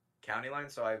county line.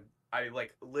 So I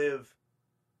like live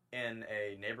in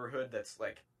a neighborhood that's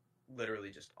like literally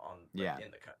just on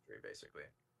in the country, basically,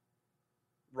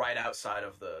 right outside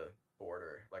of the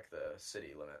border, like the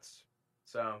city limits.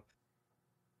 So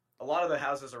a lot of the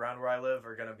houses around where I live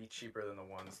are gonna be cheaper than the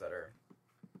ones that are,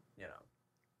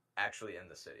 actually in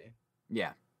the city.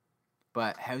 Yeah,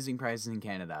 but housing prices in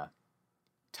Canada,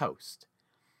 toast.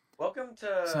 Welcome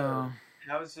to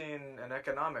housing and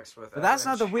economics with. But that's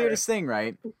not the weirdest thing,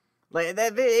 right? Like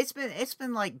it's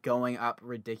been like going up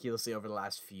ridiculously over the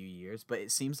last few years, but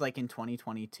it seems like in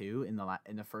 2022, in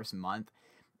the first month,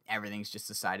 everything's just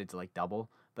decided to like double.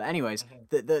 But anyways,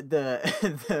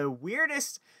 the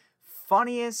weirdest,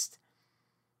 funniest,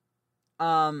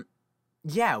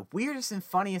 weirdest and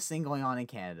funniest thing going on in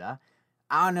Canada.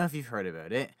 I don't know if you've heard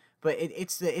about it, but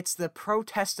it's the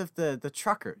protest of the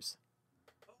truckers.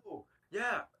 Oh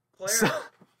yeah, Claire.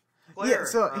 Yeah,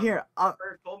 so here,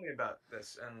 Claire told me about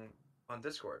this on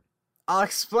Discord. I'll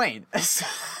explain. It's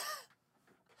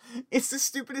the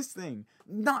stupidest thing.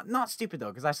 Not stupid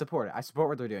though, because I support it. I support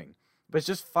what they're doing, but it's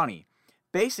just funny.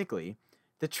 Basically,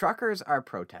 the truckers are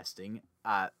protesting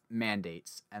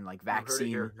mandates and like vaccine.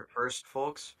 You heard it here first,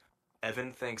 folks.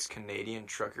 Evan thinks Canadian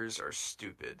truckers are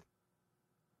stupid.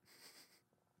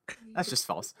 That's just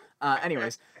false.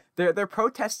 Anyways, they're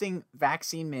protesting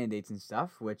vaccine mandates and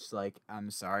stuff, which, like,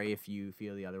 I'm sorry if you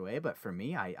feel the other way, but for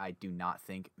me, I do not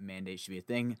think mandates should be a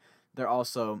thing. They're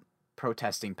also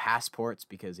protesting passports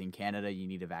because in Canada you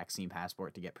need a vaccine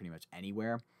passport to get pretty much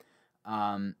anywhere.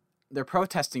 They're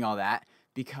protesting all that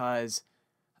because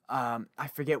I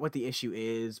forget what the issue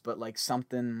is, but like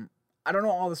something, I don't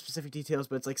know all the specific details,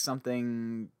 but it's like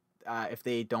something if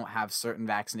they don't have certain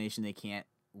vaccination, they can't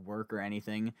work or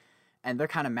anything, and they're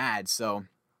kind of mad. So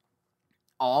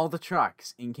all the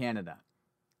trucks in Canada,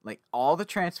 like all the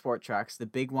transport trucks, the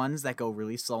big ones that go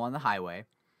really slow on the highway,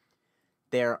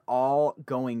 they're all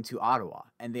going to Ottawa,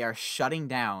 and they are shutting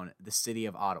down the city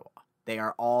of Ottawa. They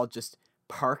are all just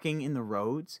parking in the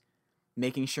roads,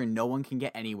 making sure no one can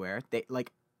get anywhere. They,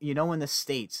 like, when the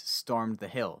States stormed the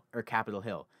Hill or Capitol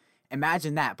Hill,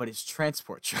 imagine that, but it's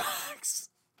transport trucks.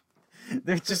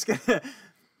 They're just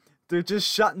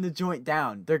shutting the joint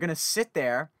down. They're going to sit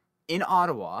there in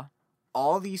Ottawa,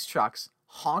 all these trucks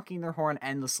honking their horn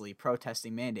endlessly,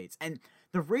 protesting mandates. And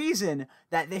the reason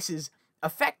that this is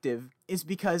effective is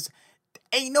because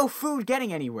ain't no food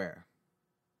getting anywhere.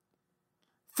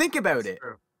 Think about it.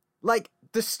 True. Like,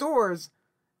 the stores,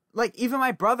 like, even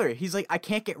my brother, he's like, I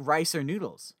can't get rice or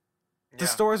noodles. The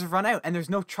stores have run out, and there's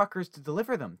no truckers to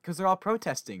deliver them because they're all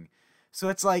protesting. So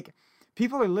it's like,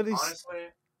 people are literally... Honestly...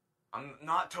 I'm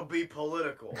not to be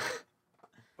political,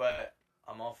 but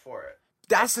I'm all for it.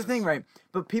 That's the thing, right?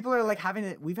 But people are like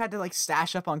we've had to like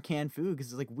stash up on canned food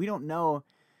because like we don't know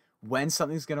when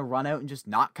something's gonna run out and just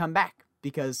not come back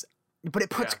but it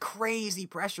puts crazy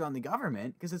pressure on the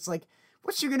government because it's like,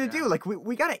 what's you gonna do? Like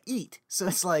we gotta eat, so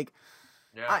it's like,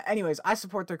 anyways, I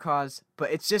support their cause,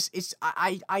 but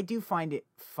I do find it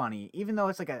funny, even though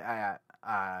it's like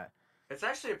it's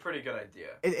actually a pretty good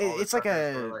idea. It's like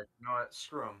a like, you know what,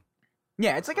 screw them.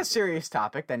 Yeah, it's like a serious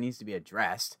topic that needs to be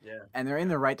addressed. Yeah. And they're in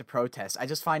the right to protest. I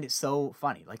just find it so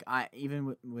funny. Like,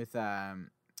 even with my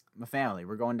family,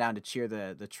 we're going down to cheer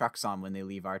the trucks on when they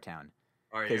leave our town.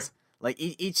 Are you? Because, like,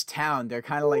 each town, they're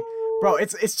kind of like, bro,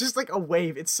 it's just like a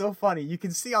wave. It's so funny. You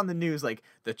can see on the news, like,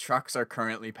 the trucks are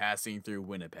currently passing through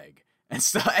Winnipeg. And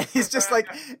stuff. And it's just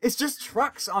like, it's just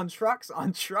trucks on trucks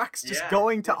on trucks just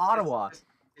going to Ottawa.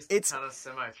 It's a ton of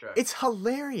semi-trucks. It's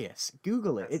hilarious.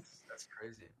 Google it. That's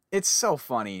crazy. It's so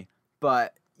funny,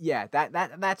 but yeah,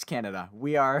 that's Canada.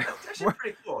 We are. That's actually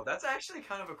pretty cool. That's actually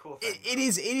kind of a cool thing. It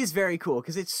is very cool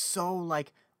because it's so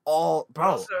like But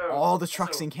also, all the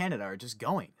trucks also in Canada are just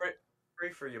going.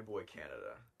 pray for your boy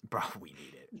Canada. Bro, we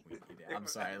need it. We need it. I'm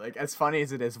sorry. Like as funny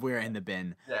as it is, we're in the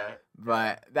bin. Yeah.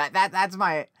 But that's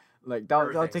my like. Don't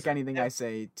Everything's take in- anything I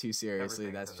say too seriously.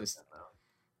 everything's in the bin, though.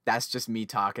 That's just me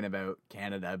talking about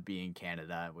Canada being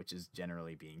Canada, which is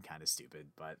generally being kind of stupid.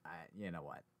 But you know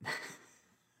what?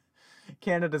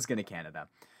 Canada's gonna Canada.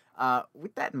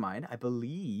 With that in mind, I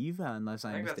believe, unless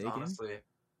I'm mistaken, I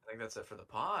think that's it for the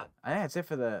pod. I think that's it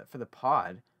for the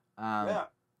pod. Yeah.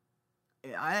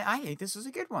 I think this was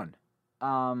a good one.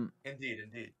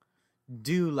 Indeed.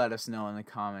 Do let us know in the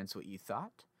comments what you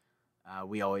thought.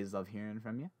 We always love hearing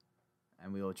from you,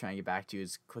 and we will try and get back to you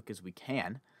as quick as we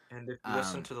can. And if you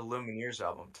listen to the Lumineers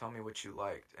album, tell me what you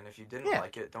liked. And if you didn't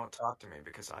like it, don't talk to me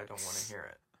because I don't want to hear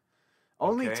it.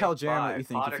 Only Okay? tell Jaron what Bye. you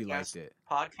think if you liked it.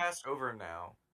 Podcast over now.